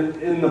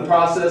in the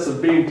process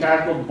of being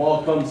tackled, the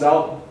ball comes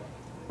out.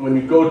 When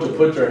you go to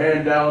put your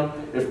hand down,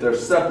 if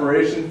there's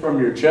separation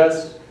from your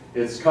chest,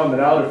 it's coming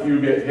out if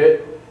you get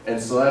hit. And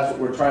so that's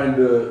what we're trying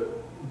to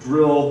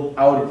drill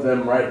out of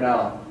them right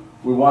now.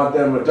 We want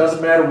them, it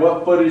doesn't matter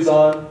what foot he's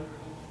on,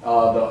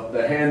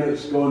 the hand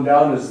that's going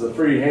down is the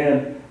free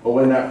hand, but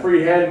when that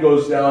free hand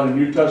goes down and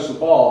you touch the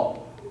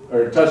ball,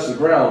 or touch the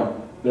ground,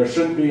 there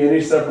shouldn't be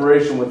any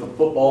separation with the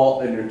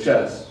football and your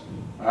chest.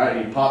 All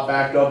right, you pop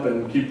back up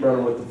and keep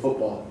running with the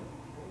football.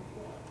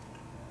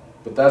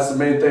 But that's the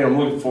main thing I'm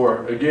looking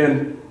for.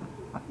 Again,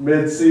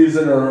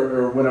 mid-season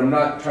or when I'm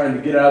not trying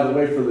to get out of the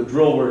way for the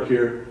drill work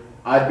here,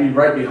 I'd be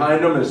right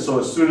behind them, and so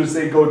as soon as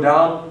they go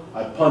down,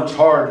 I punch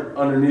hard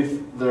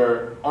underneath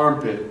their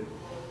armpit.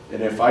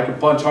 And if I can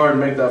punch hard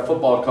and make that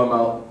football come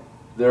out,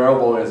 their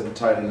elbow isn't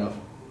tight enough.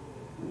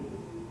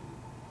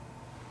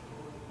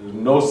 There's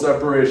no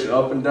separation,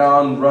 up and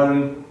down,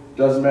 running,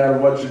 doesn't matter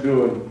what you're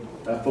doing.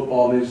 That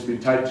football needs to be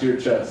tight to your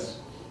chest.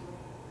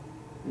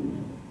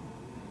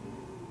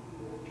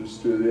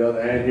 Just do the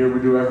other hand. Here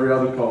we do every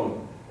other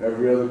cone.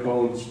 Every other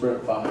cone,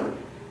 sprint 5.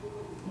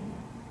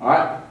 All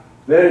right.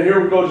 Then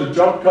here we go to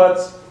jump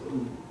cuts.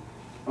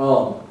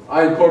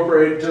 I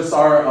incorporate just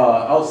our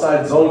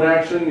outside zone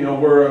action. You know,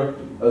 we're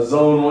a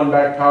zone, one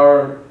back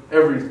power,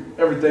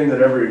 everything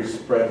that every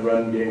spread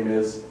run game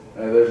is.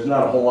 There's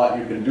not a whole lot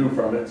you can do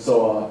from it,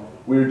 so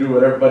we do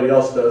what everybody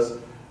else does.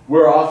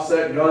 We're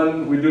offset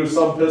gun. We do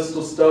some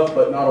pistol stuff,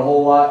 but not a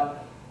whole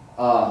lot.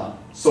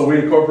 So we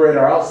incorporate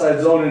our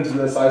outside zone into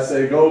this. I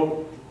say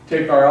go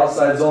take our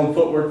outside zone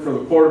footwork for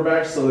the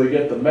quarterback so they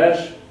get the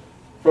mesh.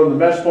 From the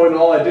mesh point,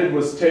 all I did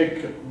was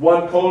take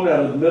one cone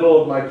out of the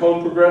middle of my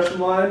cone progression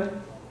line,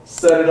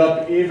 set it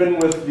up even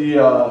with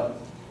the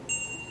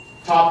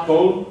top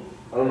cone.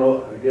 I don't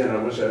know, again, I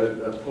wish I had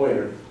a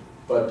pointer,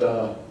 but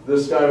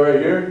this guy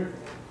right here,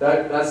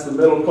 that's the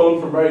middle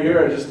cone from right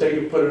here. I just take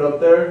it, put it up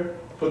there,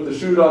 put the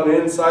chute on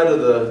the inside of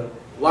the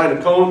line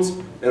of cones,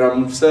 and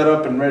I'm set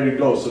up and ready to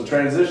go. So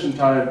transition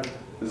time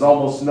is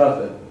almost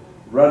nothing.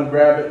 Run,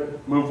 grab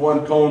it, move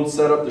one cone,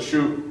 set up the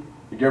chute,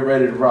 and get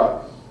ready to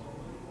rock.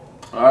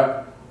 All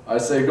right, I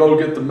say go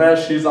get the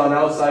mesh. He's on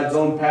outside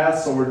zone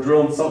pass, so we're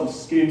drilling something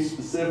scheme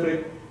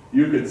specific.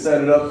 You could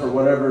set it up for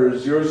whatever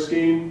is your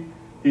scheme.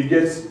 He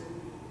gets,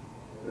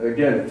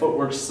 again,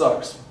 footwork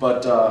sucks,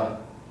 but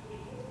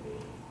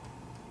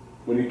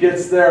when he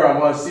gets there, I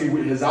want to see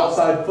his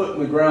outside foot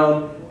in the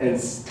ground and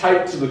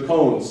tight to the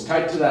cones,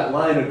 tight to that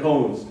line of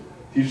cones.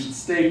 He should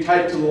stay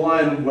tight to the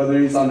line, whether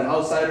he's on the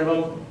outside of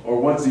them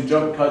or once he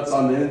jump cuts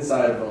on the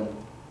inside of them.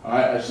 All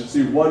right, I should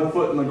see 1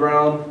 foot in the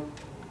ground,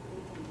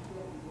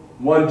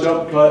 1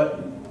 jump cut,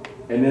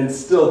 and then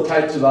still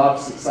tight to the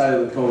opposite side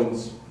of the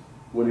cones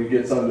when he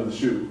gets under the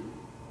chute.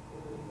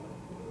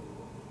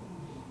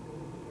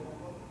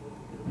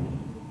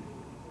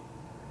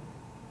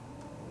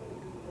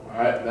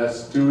 Alright,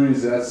 that's too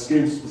easy. That's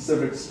scheme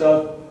specific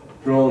stuff.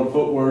 Drilling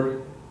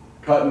footwork,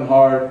 cutting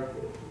hard.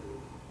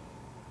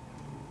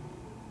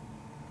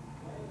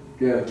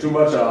 Again, too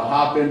much of a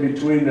hop in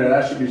between there.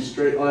 That should be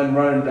straight line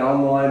running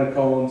down the line of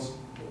cones.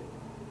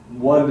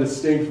 1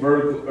 distinct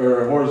vertical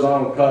or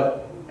horizontal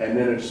cut, and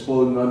then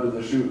exploding under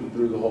the chute and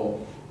through the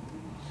hole.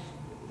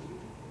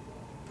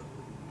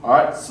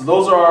 Alright, so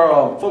those are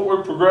our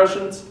footwork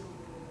progressions.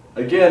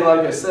 Again, like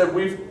I said,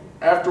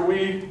 after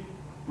we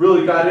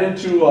really got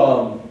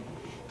into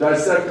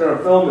dissecting our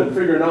film and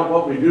figuring out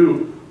what we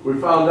do, we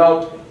found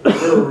out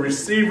for a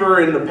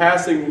receiver in the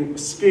passing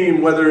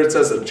scheme, whether it's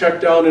as a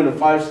check down in a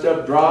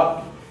 5-step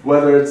drop,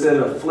 whether it's in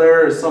a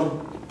flare as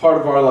some part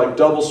of our like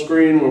double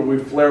screen where we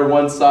flare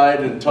one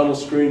side and tunnel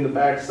screen the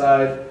back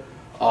side,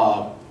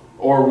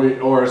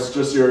 or it's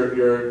just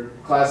your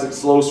classic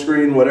slow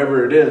screen,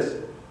 whatever it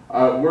is.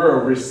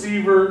 We're a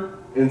receiver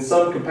in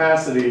some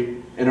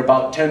capacity in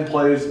about 10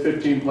 plays,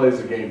 15 plays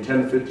a game,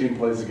 10 to 15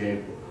 plays a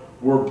game.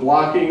 We're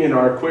blocking in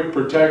our quick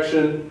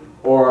protection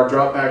or our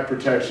drop back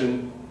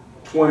protection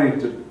 20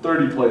 to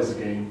 30 plays a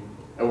game,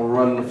 and we're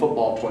running the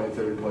football 20,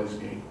 30 plays a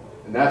game.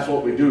 And that's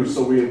what we do.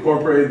 So we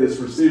incorporated this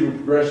receiver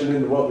progression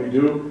into what we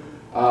do.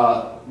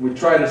 We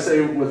try to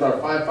say with our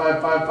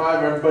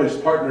 5-5-5-5, everybody's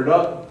partnered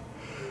up.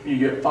 You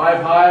get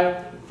 5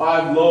 high,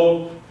 5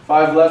 low,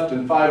 5 left,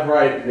 and 5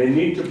 right. They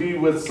need to be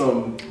with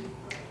some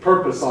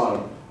purpose on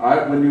them. All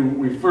right, when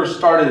we first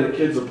started, the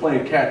kids are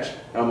playing catch.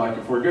 And I'm like,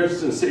 if we're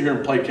just going to sit here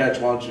and play catch,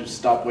 why don't you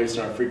stop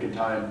wasting our freaking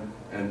time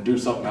and do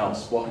something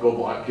else? Well, go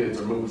block kids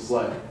or move a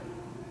sled.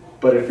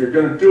 But if you're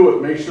going to do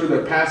it, make sure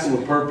they're passing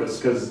with purpose,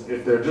 because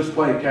if they're just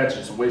playing catch,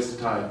 it's a waste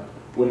of time.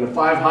 When the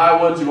 5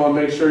 high ones, you want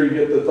to make sure you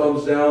get the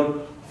thumbs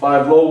down.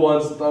 5 low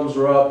ones, the thumbs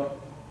are up.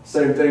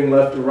 Same thing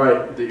left to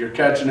right, that you're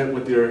catching it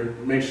with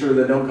make sure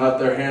they don't got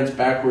their hands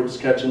backwards,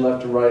 catching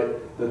left to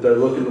right, that they're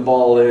looking the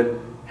ball in,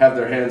 have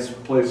their hands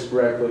placed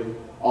correctly,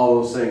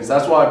 all those things.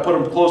 That's why I put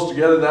them close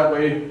together. That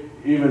way,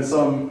 even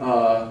some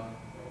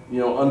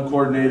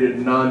uncoordinated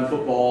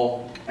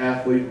non-football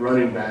athlete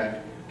running back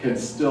can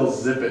still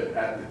zip it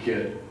at the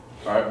kid.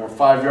 All right, we're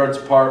 5 yards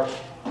apart.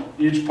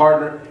 Each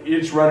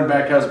running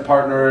back has a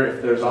partner.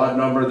 If there's odd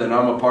number, then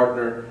I'm a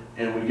partner,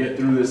 and we get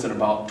through this in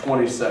about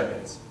 20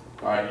 seconds.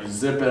 All right, you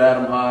zip it at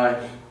them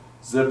high,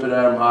 zip it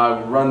at them high.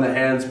 We run the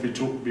hands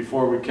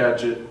before we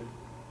catch it.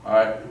 All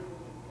right,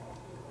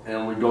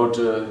 and we go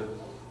to,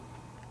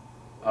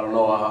 I don't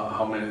know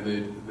how many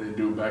they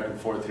do back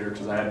and forth here,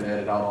 because I had to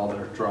edit out all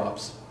their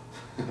drops.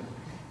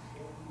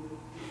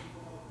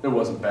 It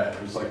wasn't bad.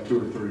 It was like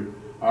 2 or 3.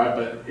 All right,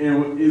 but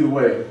either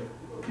way,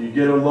 you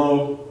get a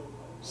low.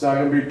 It's not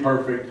going to be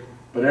perfect,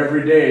 but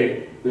every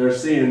day they're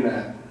seeing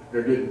that.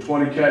 They're getting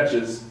 20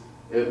 catches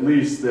at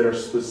least that are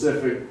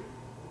specific.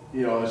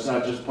 You know, it's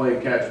not just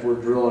playing catch.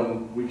 We're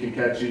drilling. We can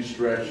catch each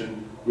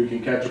direction. We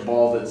can catch a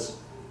ball that's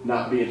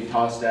not being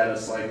tossed at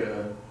us like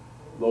a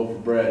loaf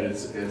of bread.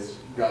 It's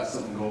got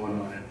something going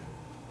on it.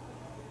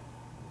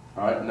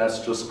 All right, and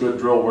that's just good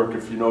drill work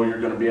if you know you're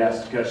going to be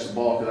asked to catch the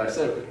ball. Because I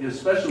said,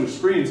 especially with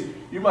screens,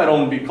 you might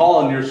only be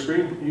calling your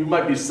screen. You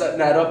might be setting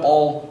that up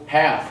all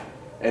half.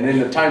 And in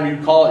the time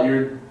you call it,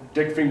 your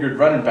dick-fingered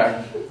running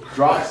back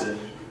drops it.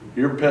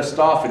 You're pissed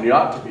off, and you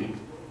ought to be.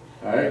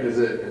 All right, because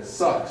it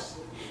sucks.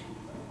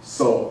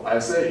 So I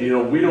say,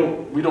 we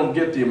don't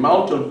get the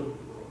amount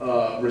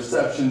of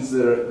receptions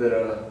that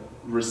a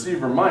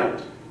receiver might.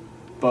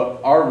 but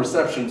our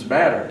receptions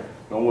matter.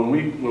 And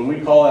when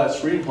we call that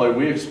screenplay,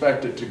 we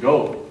expect it to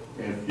go.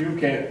 And if you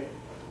can't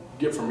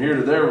get from here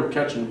to there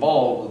catching the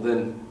ball,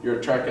 then you're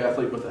a track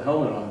athlete with a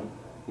helmet on.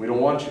 We don't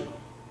want you.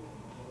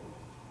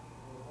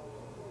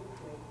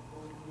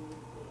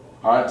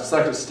 All right, the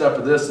second step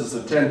of this is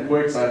the 10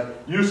 quicks. I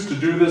used to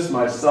do this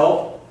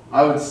myself.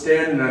 I would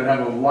stand and I'd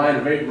have a line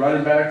of 8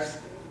 running backs,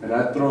 and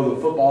I'd throw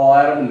the football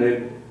at them, and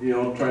they'd, you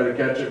know, try to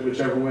catch it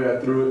whichever way I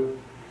threw it.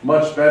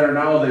 Much better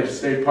now. They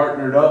stay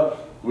partnered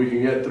up. We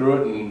can get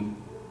through it in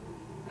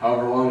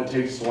however long it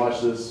takes to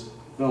watch this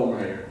film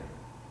right here.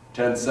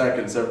 10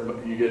 seconds.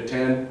 Everybody, you get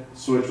 10.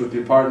 Switch with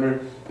your partner.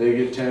 They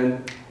get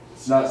 10.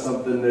 It's not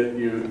something that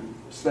you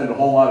spend a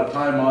whole lot of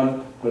time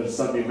on, but it's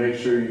something you make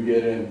sure you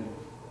get in.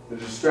 The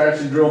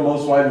distraction drill,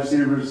 most wide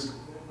receivers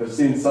have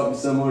seen something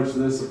similar to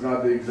this, if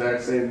not the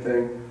exact same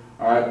thing.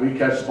 All right, we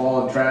catch the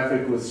ball in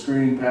traffic with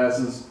screen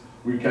passes.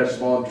 We catch the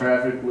ball in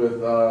traffic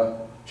with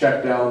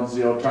check downs,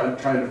 you know, trying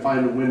to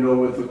find a window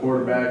with the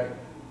quarterback.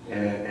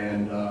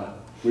 And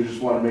we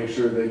just want to make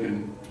sure they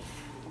can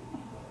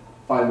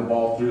find the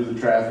ball through the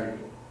traffic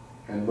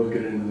and look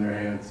it into their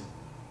hands.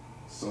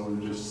 So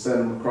we just send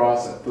them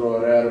across, I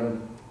throw it at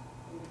them,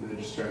 and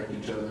they distract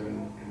each other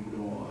and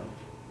go on.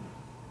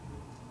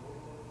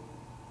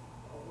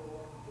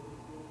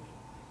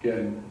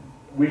 Again,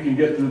 we can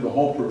get through the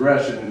whole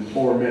progression in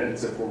 4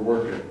 minutes if we're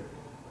working.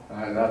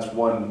 And that's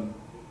one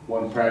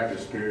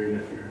practice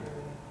period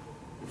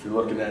if you're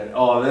looking at it.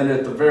 Oh, and then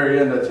at the very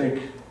end, I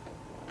think,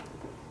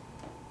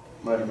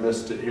 might have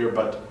missed it here,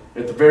 but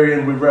at the very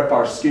end we rep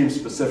our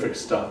scheme-specific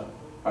stuff.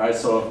 All right,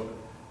 so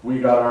we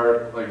got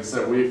our, like I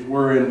said,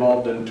 we're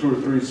involved in 2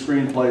 or 3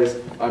 screenplays.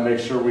 I make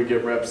sure we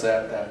get reps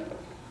at that.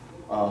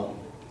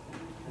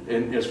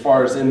 And as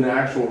far as in the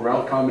actual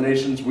route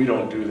combinations, we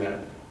don't do that.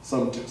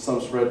 Some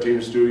spread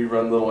teams do. You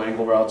run little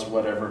angle routes or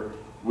whatever.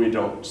 We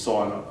don't. So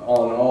on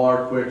all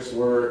our quicks,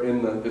 we're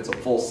in it's a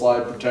full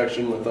slide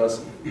protection with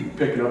us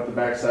picking up the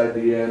backside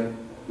the end.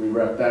 We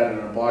rep that in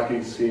our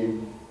blocking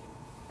scheme.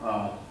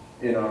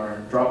 In our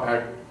drop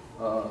back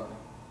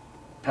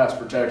pass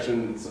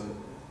protection, it's a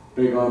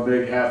big on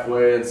big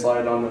halfway and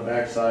slide on the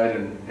backside,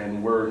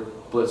 and we're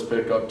blitz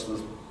pick up to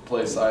the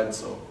play side,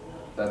 so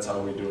that's how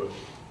we do it.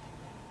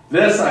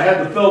 This, I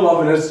had the film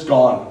of and it's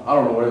gone. I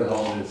don't know where the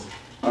hell it is.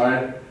 All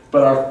right,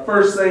 but our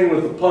first thing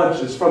with the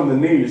punch is from the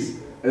knees,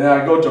 and then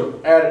I go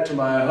to add it to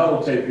my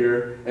huddle tape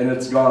here, and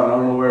it's gone. I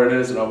don't know where it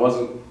is, and I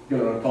wasn't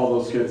gonna call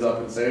those kids up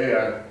and say, hey,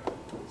 I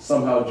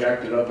somehow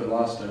jacked it up and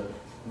lost a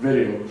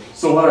video.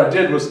 So what I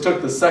did was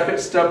took the second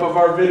step of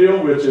our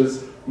video, which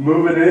is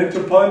moving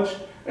into punch,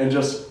 and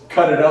just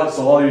cut it out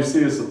so all you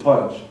see is the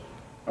punch.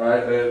 All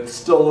right, and it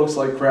still looks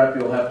like crap.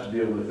 You'll have to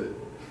deal with it.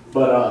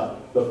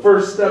 But the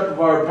first step of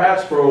our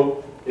pass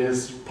pro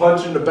is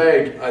punch in the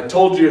bag. I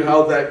told you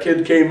how that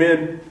kid came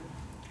in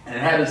and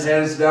had his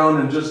hands down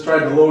and just tried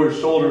to lower his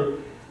shoulder.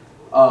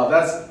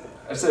 I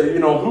said, you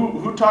know,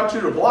 who taught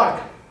you to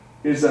block?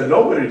 He said,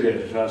 nobody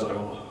did. And I was like,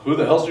 well, who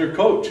the hell's your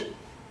coach?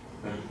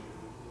 And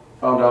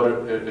found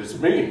out it's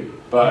me.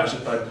 But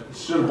I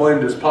should have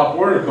blamed his Pop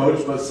Warner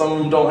coach, but some of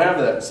them don't have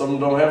that. Some of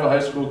them don't have a high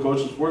school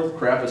coach that's worth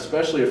crap,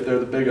 especially if they're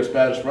the biggest,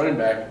 baddest running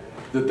back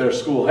that their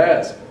school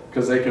has,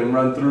 because they can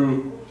run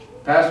through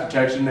pass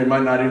protection. They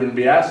might not even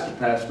be asked to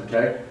pass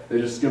protect.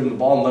 They just give them the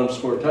ball and let them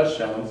score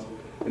touchdowns.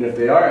 And if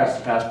they are asked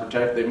to pass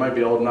protect, they might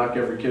be able to knock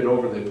every kid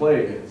over they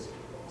play against.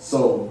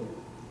 So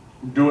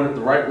doing it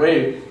the right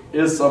way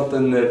is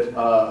something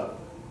that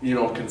you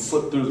know, can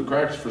slip through the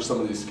cracks for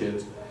some of these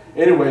kids.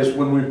 Anyways,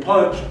 when we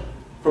punch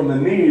from the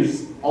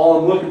knees, all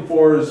I'm looking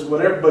for is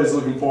what everybody's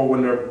looking for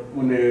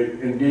when they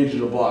engage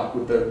in a block,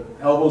 with their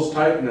elbows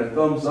tight and their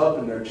thumbs up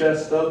and their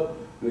chest up.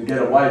 They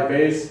get a wide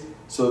base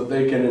so that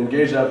they can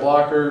engage that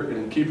blocker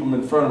and keep them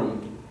in front of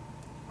them.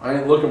 I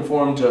ain't looking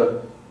for them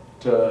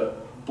to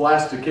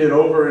blast a kid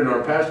over in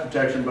our pass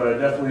protection, but I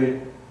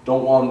definitely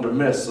don't want them to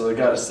miss. So they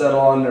got to settle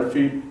on their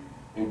feet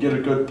and get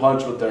a good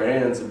punch with their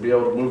hands and be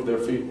able to move their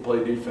feet and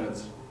play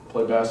defense,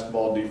 play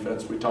basketball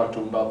defense. We talked to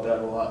them about that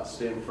a lot,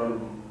 stay in front of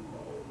them.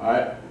 All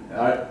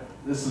right,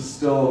 this is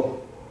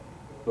still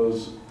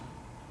those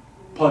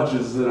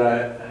punches that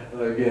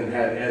I, again,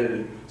 had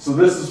edited. So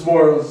this is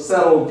more of a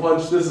settled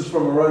punch. This is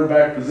from a running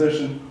back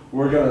position.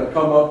 We're going to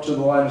come up to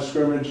the line of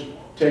scrimmage,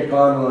 take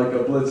on like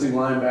a blitzing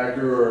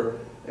linebacker, or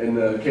in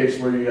the case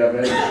where you have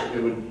edge,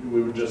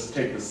 we would just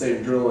take the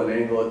same drill and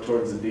angle it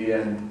towards the D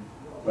end.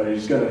 But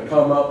he's going to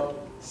come up,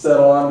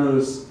 settle onto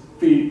his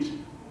feet,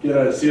 get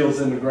his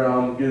heels in the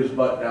ground, get his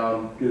butt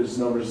down, get his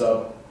numbers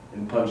up,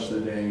 and punch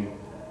the dang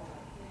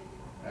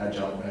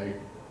Agile bag.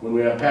 When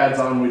we have pads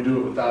on, we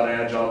do it without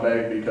an Agile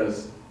bag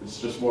because it's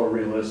just more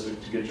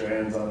realistic to get your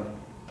hands on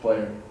a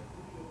player.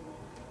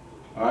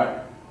 All right,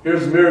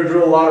 here's a mirror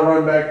drill. A lot of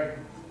run back.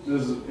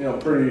 This is, you know,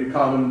 pretty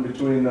common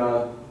between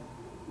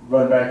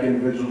run back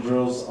individual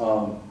drills.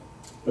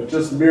 But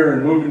just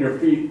mirroring, moving your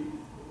feet,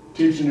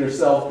 teaching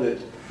yourself that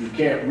you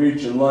can't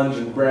reach and lunge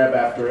and grab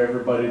after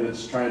everybody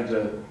that's trying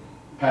to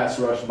pass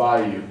rush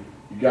by you.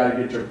 You got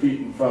to get your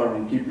feet in front of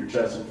them, keep your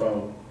chest in front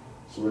of them.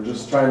 So we're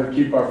just trying to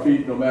keep our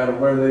feet, no matter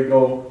where they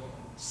go,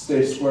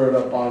 stay squared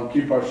up on,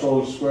 keep our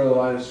shoulders square to the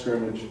line of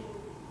scrimmage,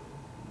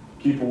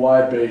 keep a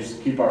wide base,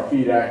 keep our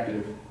feet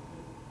active.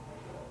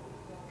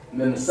 And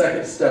then the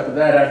second step of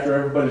that, after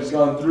everybody's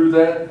gone through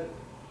that,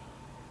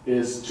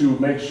 is to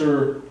make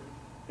sure,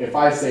 if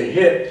I say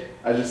hit,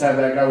 I just have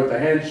that guy with the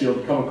hand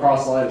shield come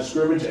across the line of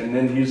scrimmage, and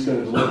then he's going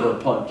to deliver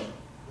a punch.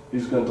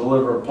 He's going to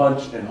deliver a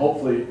punch, and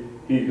hopefully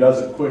he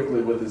does it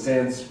quickly with his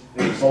hands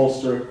in his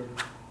holster.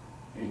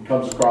 He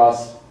comes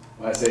across,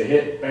 I say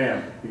hit,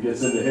 bam. He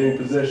gets into hitting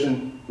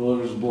position,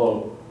 delivers a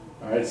blow.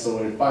 All right, so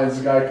when he finds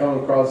the guy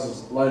coming across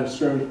his line of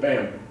scrimmage,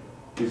 bam.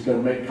 He's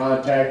going to make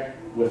contact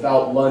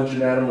without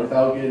lunging at him,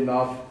 without getting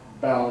off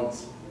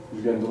balance.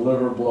 He's going to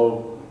deliver a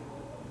blow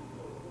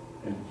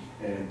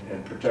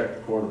and protect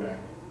the quarterback.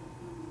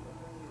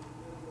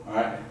 All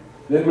right,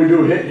 then we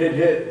do hit, hit,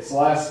 hit. It's the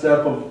last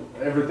step of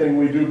everything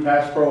we do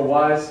pass pro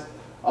wise,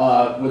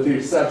 with the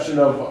exception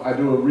of I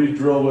do a read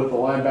drill with the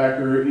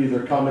linebacker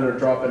either coming or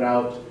dropping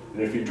out.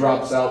 And if he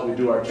drops out, we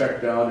do our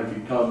check down. If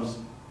he comes,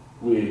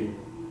 we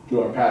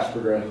do our pass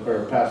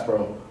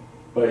pro.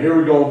 But here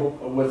we go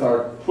with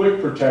our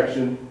quick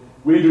protection.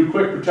 We do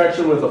quick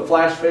protection with a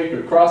flash fake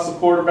across the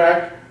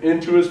quarterback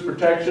into his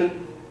protection.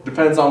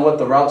 Depends on what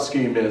the route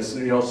scheme is.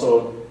 You know,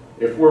 so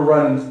if we're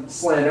running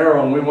slant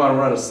arrow and we want to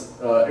run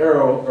a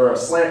arrow or a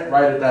slant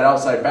right at that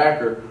outside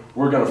backer,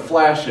 we're going to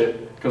flash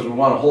it because we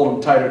want to hold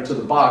him tighter to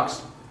the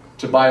box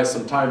to buy us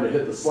some time to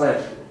hit the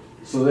slant.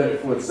 So that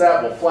if it's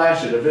that, we'll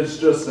flash it. If it's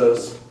just a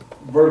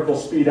vertical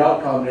speed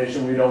out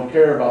combination, we don't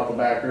care about the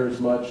backer as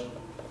much,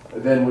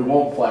 then we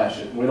won't flash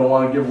it. We don't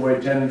want to give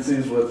away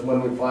tendencies with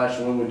when we flash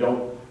and when we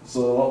don't.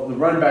 So the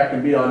running back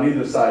can be on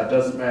either side,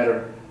 doesn't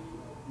matter.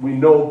 We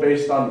know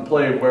based on the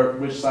play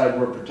which side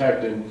we're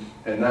protecting,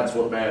 and that's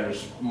what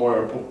matters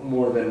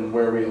more than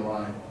where we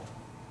align.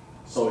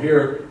 So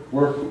here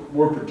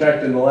we're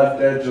protecting the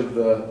left edge of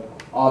the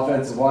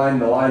offensive line.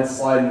 The line's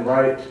sliding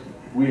right.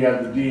 We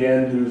have the D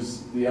end,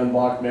 who's the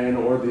unblocked man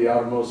or the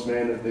outermost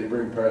man if they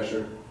bring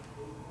pressure.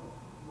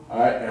 All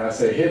right, and I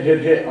say hit,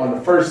 hit, hit. On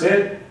the first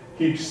hit,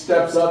 he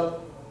steps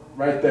up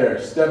right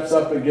there. Steps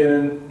up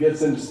and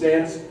gets into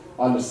stance.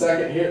 On the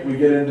second hit, we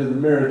get into the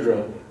mirror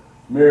drill.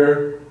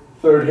 Mirror.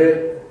 Third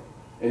hit,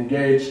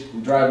 engage,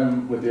 and drive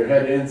them with your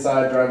head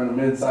inside, driving them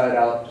inside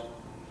out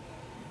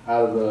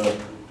of the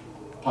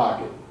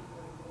pocket.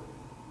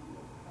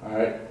 All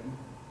right.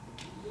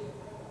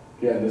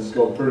 Again, this is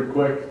going pretty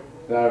quick.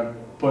 Then I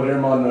put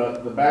him on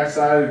the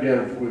backside. Again,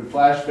 if we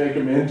flash fake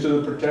him into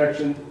the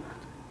protection,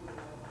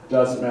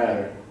 doesn't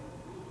matter.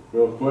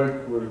 Real quick,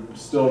 we're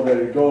still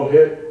ready to go.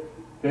 Hit,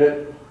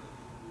 hit,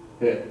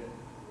 hit.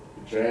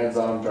 Get your hands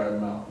on him, drive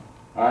him out.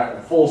 All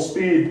right, full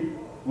speed.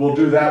 We'll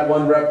do that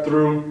one rep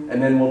through, and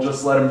then we'll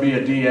just let him be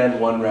a DN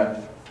one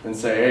rep and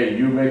say, hey,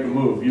 you make a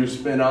move. You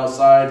spin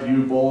outside,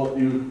 you bolt,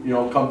 you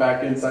come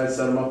back inside,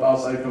 set him up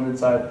outside, come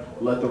inside.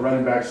 Let the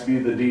running backs be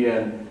the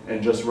DN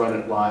and just run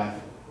it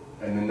live.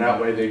 And then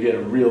that way they get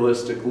a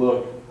realistic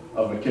look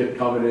of a kid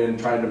coming in,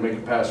 trying to make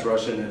a pass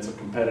rush, and it's a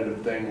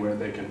competitive thing where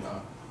they can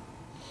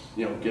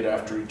get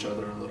after each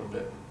other a little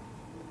bit.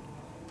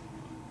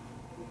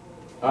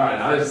 All right,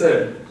 I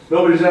said,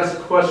 nobody's asked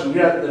a question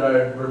yet that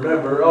I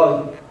remember.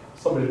 Oh,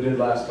 somebody did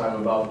last time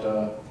about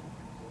the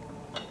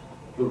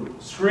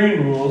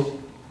screen rules.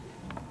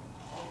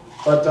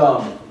 But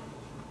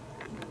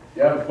if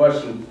you have a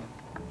question,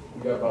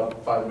 we got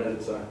about 5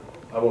 minutes.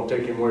 I won't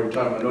take any more of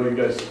your time. I know you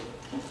guys,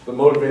 the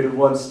motivated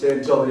ones, stay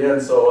until the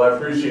end, so I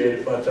appreciate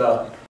it. But